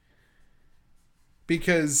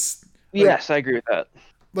 Because... yes, I agree with that.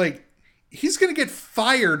 Like, he's going to get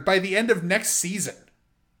fired by the end of next season.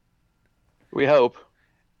 We hope.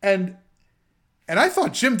 And I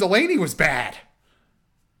thought Jim Delaney was bad.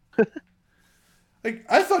 Like,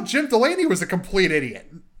 I thought Jim Delaney was a complete idiot.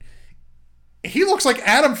 He looks like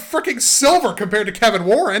Adam fricking Silver compared to Kevin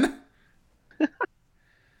Warren.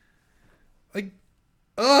 Like,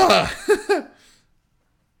 ugh.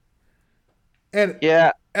 And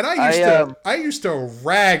I used to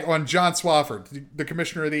rag on John Swofford, the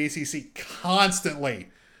commissioner of the ACC, constantly.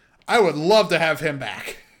 I would love to have him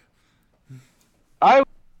back. I'm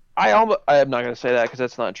not going to say that because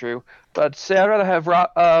that's not true. But say I'd rather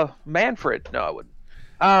have Manfred. No, I wouldn't.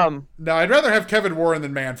 No, I'd rather have Kevin Warren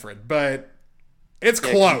than Manfred, but it's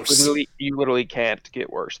close. You literally can't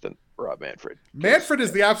get worse than Rob Manfred. Manfred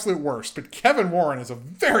is the absolute worst, but Kevin Warren is a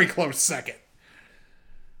very close second.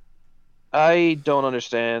 I don't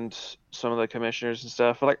understand some of the commissioners and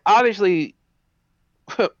stuff. But like, obviously,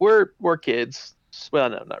 we're kids. Well,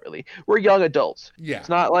 no, not really. We're young adults. Yeah. It's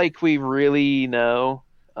not like we really know.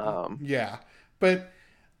 Yeah, but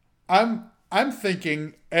I'm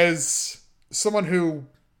thinking, as someone who,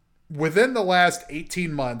 within the last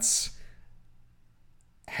 18 months,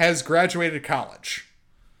 has graduated college.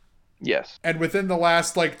 Yes. And within the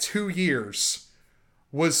last, 2 years,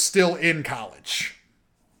 was still in college.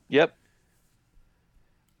 Yep.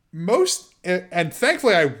 And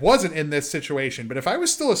thankfully I wasn't in this situation, but if I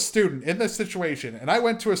was still a student in this situation, and I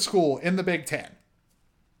went to a school in the Big Ten,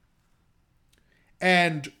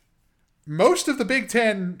 and most of the Big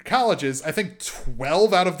Ten colleges, I think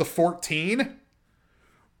 12 out of the 14,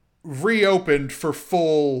 reopened for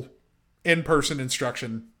full in-person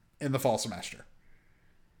instruction in the fall semester.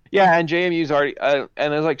 Yeah, and JMU's already... and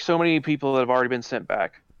there's so many people that have already been sent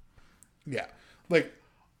back. Yeah.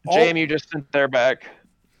 JMU just sent their back.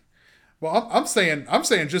 Well, I'm saying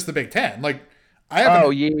just the Big Ten. Sorry.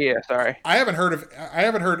 I haven't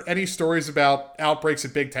heard any stories about outbreaks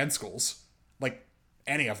at Big Ten schools.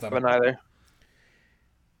 Any of them. But neither.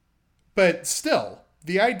 But still,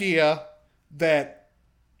 the idea that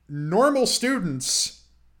normal students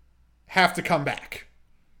have to come back.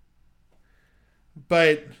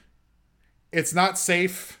 But it's not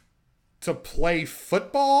safe to play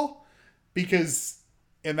football because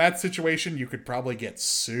in that situation you could probably get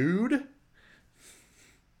sued.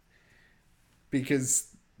 because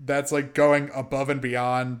that's like going above and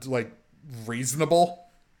beyond like reasonable.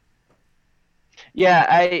 Yeah,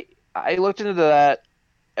 I looked into that,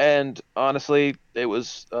 and honestly, it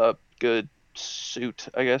was a good suit.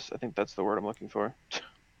 I guess I think that's the word I'm looking for.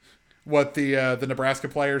 What the Nebraska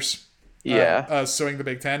players Yeah, suing the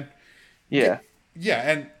Big Ten? yeah, Yeah,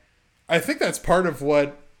 and I think that's part of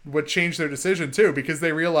what changed their decision too, because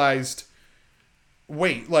they realized,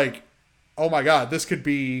 wait, like, oh my God, this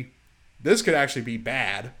could actually be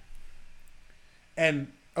bad.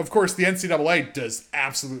 And of course, the NCAA does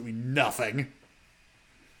absolutely nothing.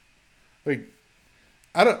 Like,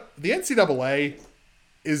 the NCAA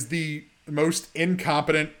is the most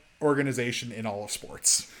incompetent organization in all of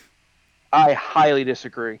sports. I highly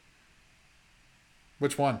disagree.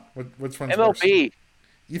 Which one? Which one's MLB. worse?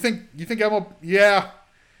 You think MLB? Yeah.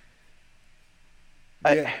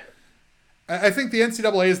 Yeah. I think the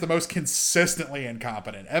NCAA is the most consistently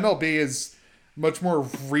incompetent. MLB is much more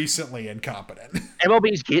recently incompetent.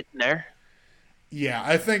 MLB's getting there. Yeah,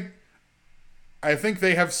 I think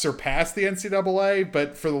they have surpassed the NCAA,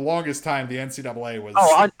 but for the longest time, the NCAA was.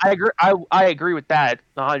 Oh, I agree. I agree with that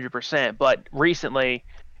 100%. But recently,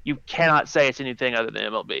 you cannot say it's anything other than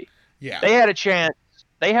MLB. Yeah, They had a chance.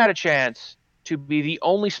 They had a chance to be the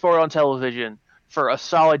only sport on television for a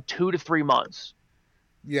solid 2 to 3 months.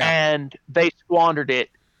 Yeah, And they squandered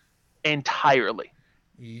it entirely.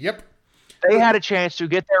 Yep. They had a chance to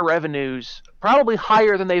get their revenues probably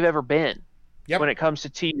higher than they've ever been. Yep. When it comes to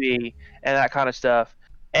TV and that kind of stuff.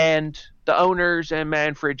 And the owners and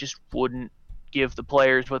Manfred just wouldn't give the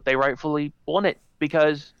players what they rightfully wanted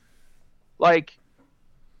because, like,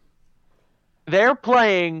 they're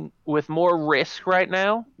playing with more risk right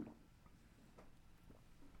now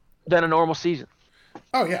than a normal season.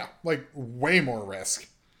 Oh, yeah. Like, way more risk.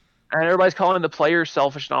 And everybody's calling the players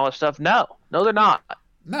selfish and all that stuff. No, they're not.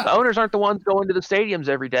 No. The owners aren't the ones going to the stadiums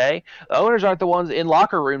every day. The owners aren't the ones in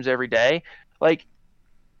locker rooms every day. Like,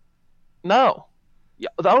 no.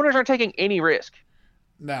 The owners aren't taking any risk.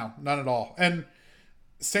 No, none at all. And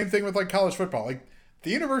same thing with, like, college football. Like,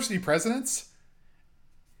 the university presidents,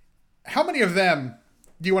 how many of them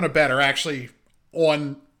do you want to bet are actually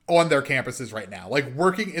on their campuses right now? Like,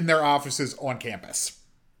 working in their offices on campus?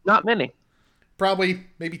 Not many. Probably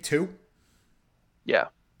maybe 2. Yeah.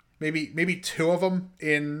 Maybe 2 of them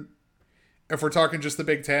in, if we're talking just the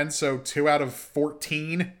Big Ten, so 2 out of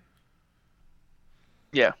 14.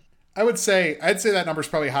 Yeah. I'd say that number's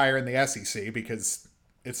probably higher in the SEC because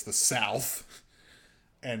it's the South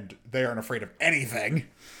and they aren't afraid of anything.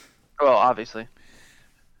 Well, obviously.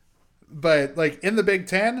 But like in the Big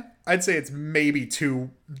Ten, I'd say it's maybe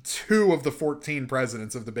two of the 14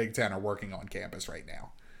 presidents of the Big Ten are working on campus right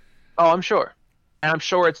now. Oh, I'm sure. And I'm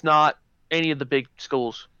sure it's not any of the big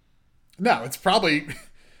schools. No, it's probably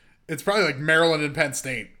like Maryland and Penn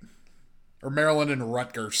State or Maryland and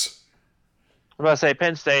Rutgers. I'm about to say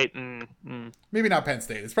Penn State. Maybe not Penn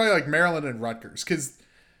State. It's probably like Maryland and Rutgers because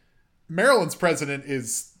Maryland's president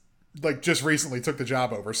is like just recently took the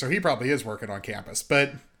job over, so he probably is working on campus.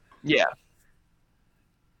 But yeah,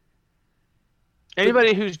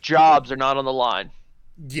 anybody whose jobs are not on the line.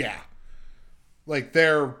 Yeah, like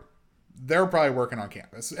they're probably working on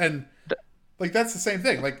campus, and like that's the same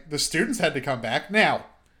thing. Like the students had to come back. Now,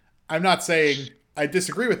 I'm not saying I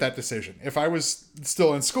disagree with that decision. If I was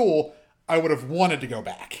still in school, I would have wanted to go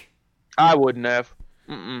back. I wouldn't have.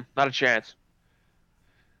 Not a chance.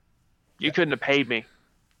 You couldn't have paid me.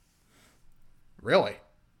 Really?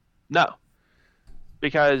 No.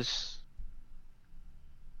 Because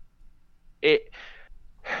here's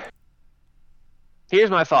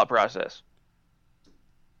my thought process.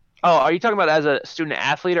 Oh, are you talking about as a student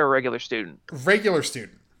athlete or a regular student? Regular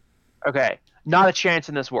student. Okay. Not a chance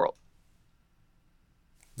in this world.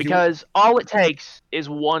 Because all it takes is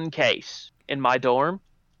one case in my dorm.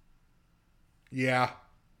 Yeah.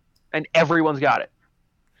 And everyone's got it.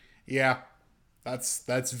 Yeah.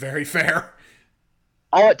 That's very fair.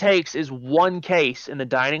 All it takes is one case in the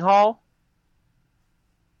dining hall.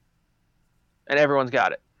 And everyone's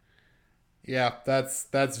got it. Yeah,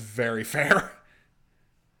 that's very fair.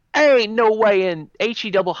 Ain't no way in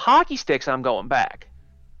HE double hockey sticks I'm going back.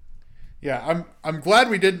 Yeah, I'm glad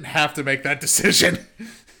we didn't have to make that decision.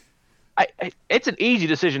 It's an easy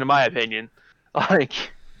decision in my opinion. Like,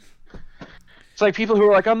 it's like people who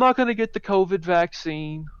are like, I'm not going to get the COVID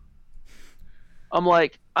vaccine. I'm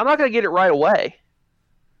like, I'm not going to get it right away.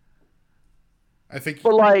 I think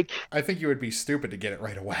you would be stupid to get it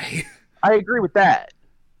right away. I agree with that.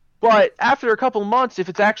 But after a couple months, if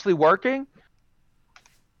it's actually working,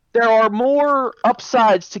 there are more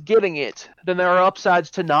upsides to getting it than there are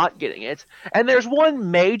upsides to not getting it. And there's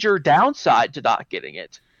one major downside to not getting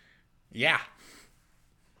it. Yeah.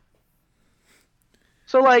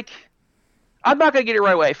 So, like, I'm not going to get it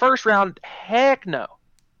right away. First round, heck no.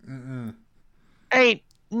 Mm-mm. Ain't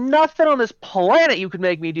nothing on this planet you could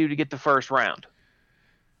make me do to get the first round.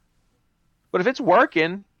 But if it's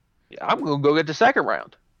working, I'm going to go get the second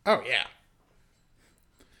round. Oh, yeah.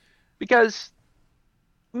 Because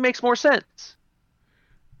it makes more sense.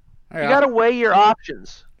 Yeah. You got to weigh your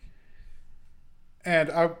options.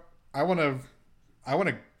 And I want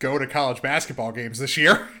to go to college basketball games this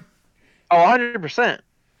year. Oh, 100%.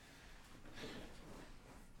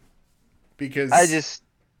 Because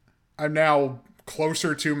I'm now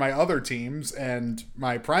closer to my other teams, and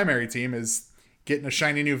my primary team is getting a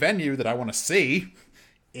shiny new venue that I want to see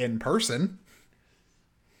in person.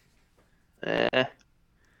 Yeah.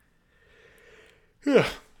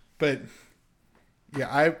 But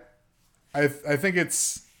yeah, I think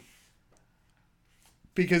it's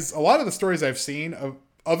because a lot of the stories I've seen of,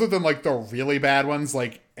 other than like the really bad ones,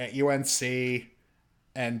 like at UNC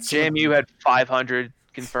and JMU had 500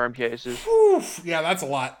 confirmed cases. Whew, yeah, that's a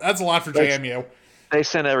lot. That's a lot for JMU. They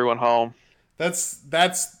sent everyone home. That's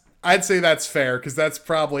I'd say that's fair, because that's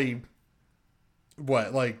probably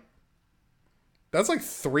what, like, that's like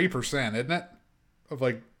 3%, isn't it? Of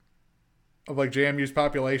like JMU's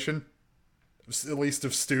population, at least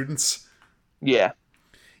of students. Yeah.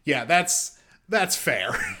 Yeah, that's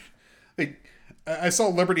fair. Like, I saw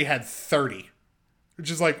Liberty had 30,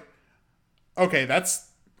 which is like, okay, that's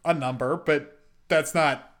a number, but that's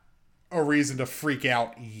not a reason to freak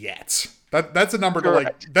out yet. That's a number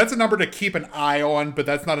to that's a number to keep an eye on, but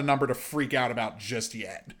that's not a number to freak out about just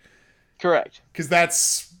yet. Correct. Because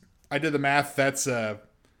I did the math. That's like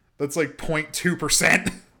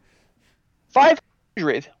 0.2%.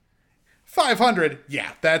 500. 500.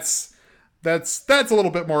 Yeah, that's a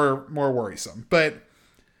little bit more worrisome. But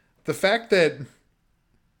the fact that,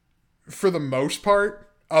 for the most part,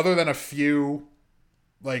 other than a few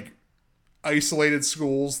like isolated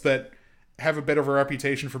schools that have a bit of a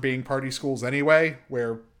reputation for being party schools anyway,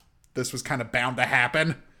 where this was kind of bound to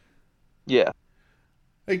happen. Yeah.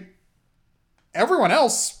 Like, everyone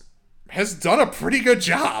else has done a pretty good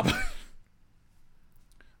job.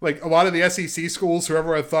 Like, a lot of the SEC schools, who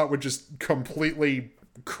everyone thought would just completely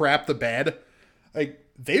crap the bed, like,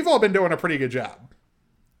 they've all been doing a pretty good job.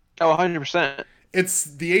 Oh, 100%. It's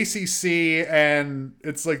the ACC and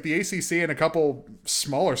a couple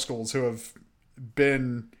smaller schools who have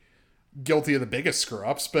been guilty of the biggest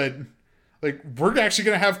screw-ups, but like, we're actually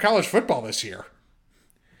going to have college football this year.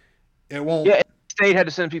 It won't. Yeah, State had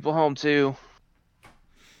to send people home too.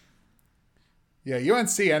 Yeah,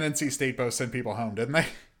 UNC and NC State both sent people home, didn't they?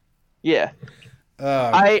 Yeah.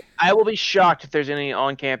 I will be shocked if there's any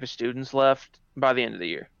on-campus students left by the end of the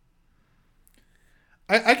year.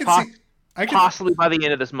 I can possibly by the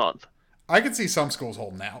end of this month. I could see some schools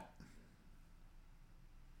holding out.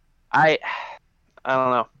 I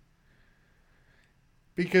don't know.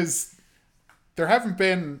 Because I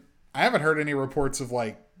haven't heard any reports of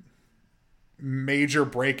like major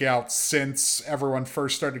breakouts since everyone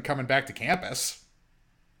first started coming back to campus.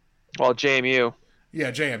 Well, JMU.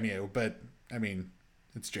 Yeah, JMU, but I mean,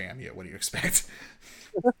 it's JMU. What do you expect?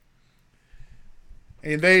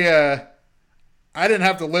 And I didn't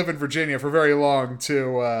have to live in Virginia for very long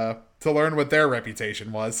to learn what their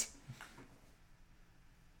reputation was.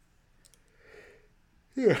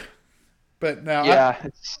 Yeah. But now, yeah,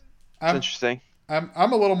 it's interesting. I'm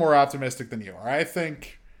a little more optimistic than you are. I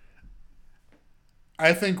think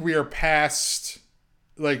we are past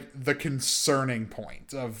like the concerning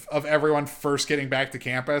point of everyone first getting back to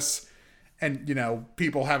campus, and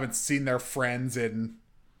people haven't seen their friends in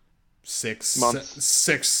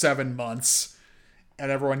 7 months,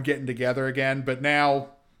 and everyone getting together again. But now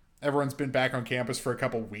everyone's been back on campus for a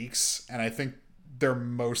couple weeks, and I think they're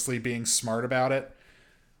mostly being smart about it.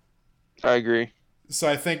 I agree. So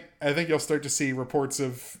I think you'll start to see reports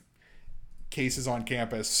of cases on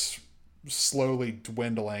campus slowly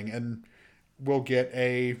dwindling, and we'll get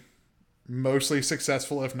a mostly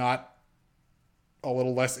successful, if not a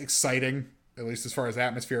little less exciting, at least as far as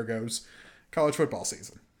atmosphere goes, college football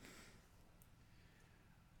season.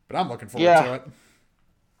 But I'm looking forward to it.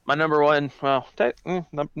 My number one, number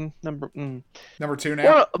two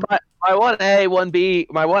now. My 1A,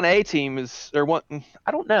 1B, my 1A team is,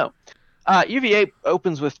 I don't know. UVA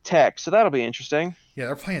opens with Tech, so that'll be interesting. Yeah,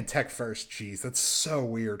 they're playing Tech first. Jeez, that's so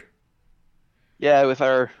weird. Yeah, with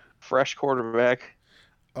our fresh quarterback.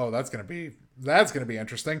 Oh, that's gonna be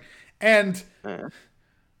interesting. And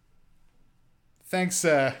thanks.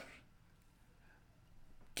 God,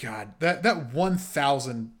 that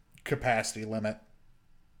 1,000 capacity limit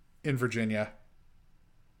in Virginia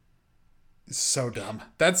is so dumb.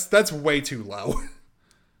 That's way too low.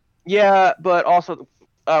 Yeah, but also,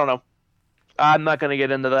 I don't know. I'm not going to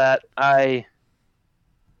get into that. I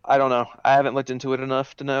don't know. I haven't looked into it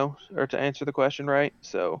enough to know or to answer the question right.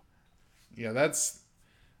 So, yeah, that's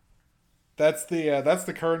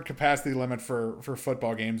the current capacity limit for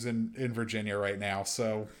football games in Virginia right now.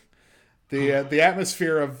 So the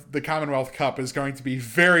atmosphere of the Commonwealth Cup is going to be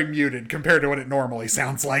very muted compared to what it normally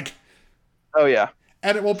sounds like. Oh yeah,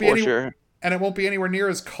 and it won't be and it won't be anywhere near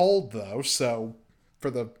as cold though. So for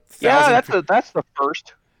the that's the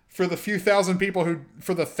first. For the 1,000 people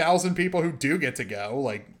who do get to go,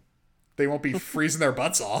 like they won't be freezing their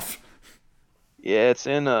butts off. Yeah, it's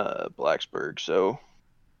in Blacksburg, so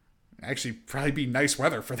actually probably be nice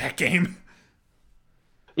weather for that game.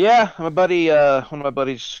 Yeah, my buddy, one of my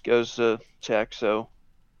buddies goes to Tech, so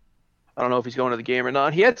I don't know if he's going to the game or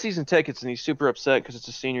not. He had season tickets, and he's super upset because it's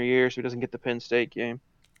his senior year, so he doesn't get the Penn State game.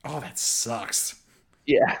 Oh, that sucks.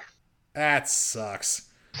 Yeah, that sucks.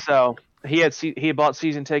 So he had bought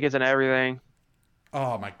season tickets and everything.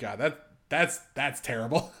 Oh my god, that's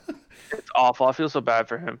terrible. It's awful. I feel so bad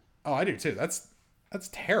for him. Oh, I do too. That's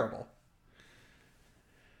terrible.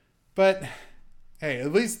 But hey,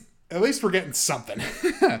 at least we're getting something.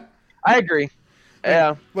 I agree.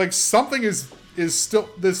 Yeah. Like something is still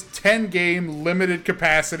this 10-game limited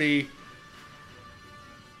capacity.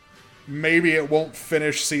 Maybe it won't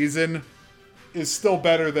finish season is still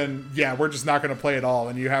better than we're just not going to play at all,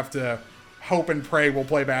 and you have to hope and pray we'll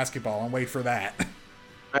play basketball and wait for that.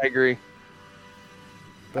 I agree.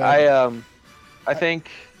 But I think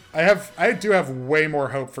I do have way more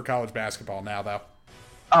hope for college basketball now, though.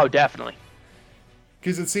 Oh, definitely.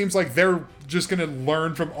 Because it seems like they're just going to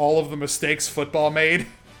learn from all of the mistakes football made.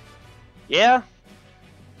 Yeah.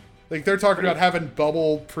 Like, they're talking about having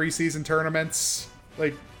bubble preseason tournaments.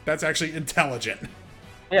 Like, that's actually intelligent.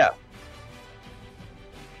 Yeah.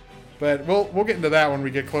 But we'll get into that when we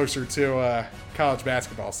get closer to college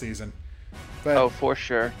basketball season. But for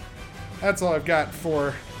sure. That's all I've got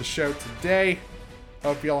for the show today.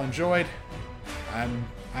 Hope y'all enjoyed.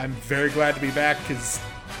 I'm very glad to be back because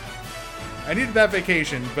I needed that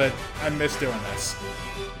vacation, but I miss doing this.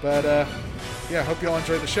 But hope y'all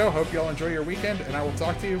enjoyed the show. Hope y'all enjoy your weekend, and I will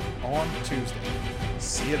talk to you on Tuesday.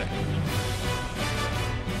 See you then.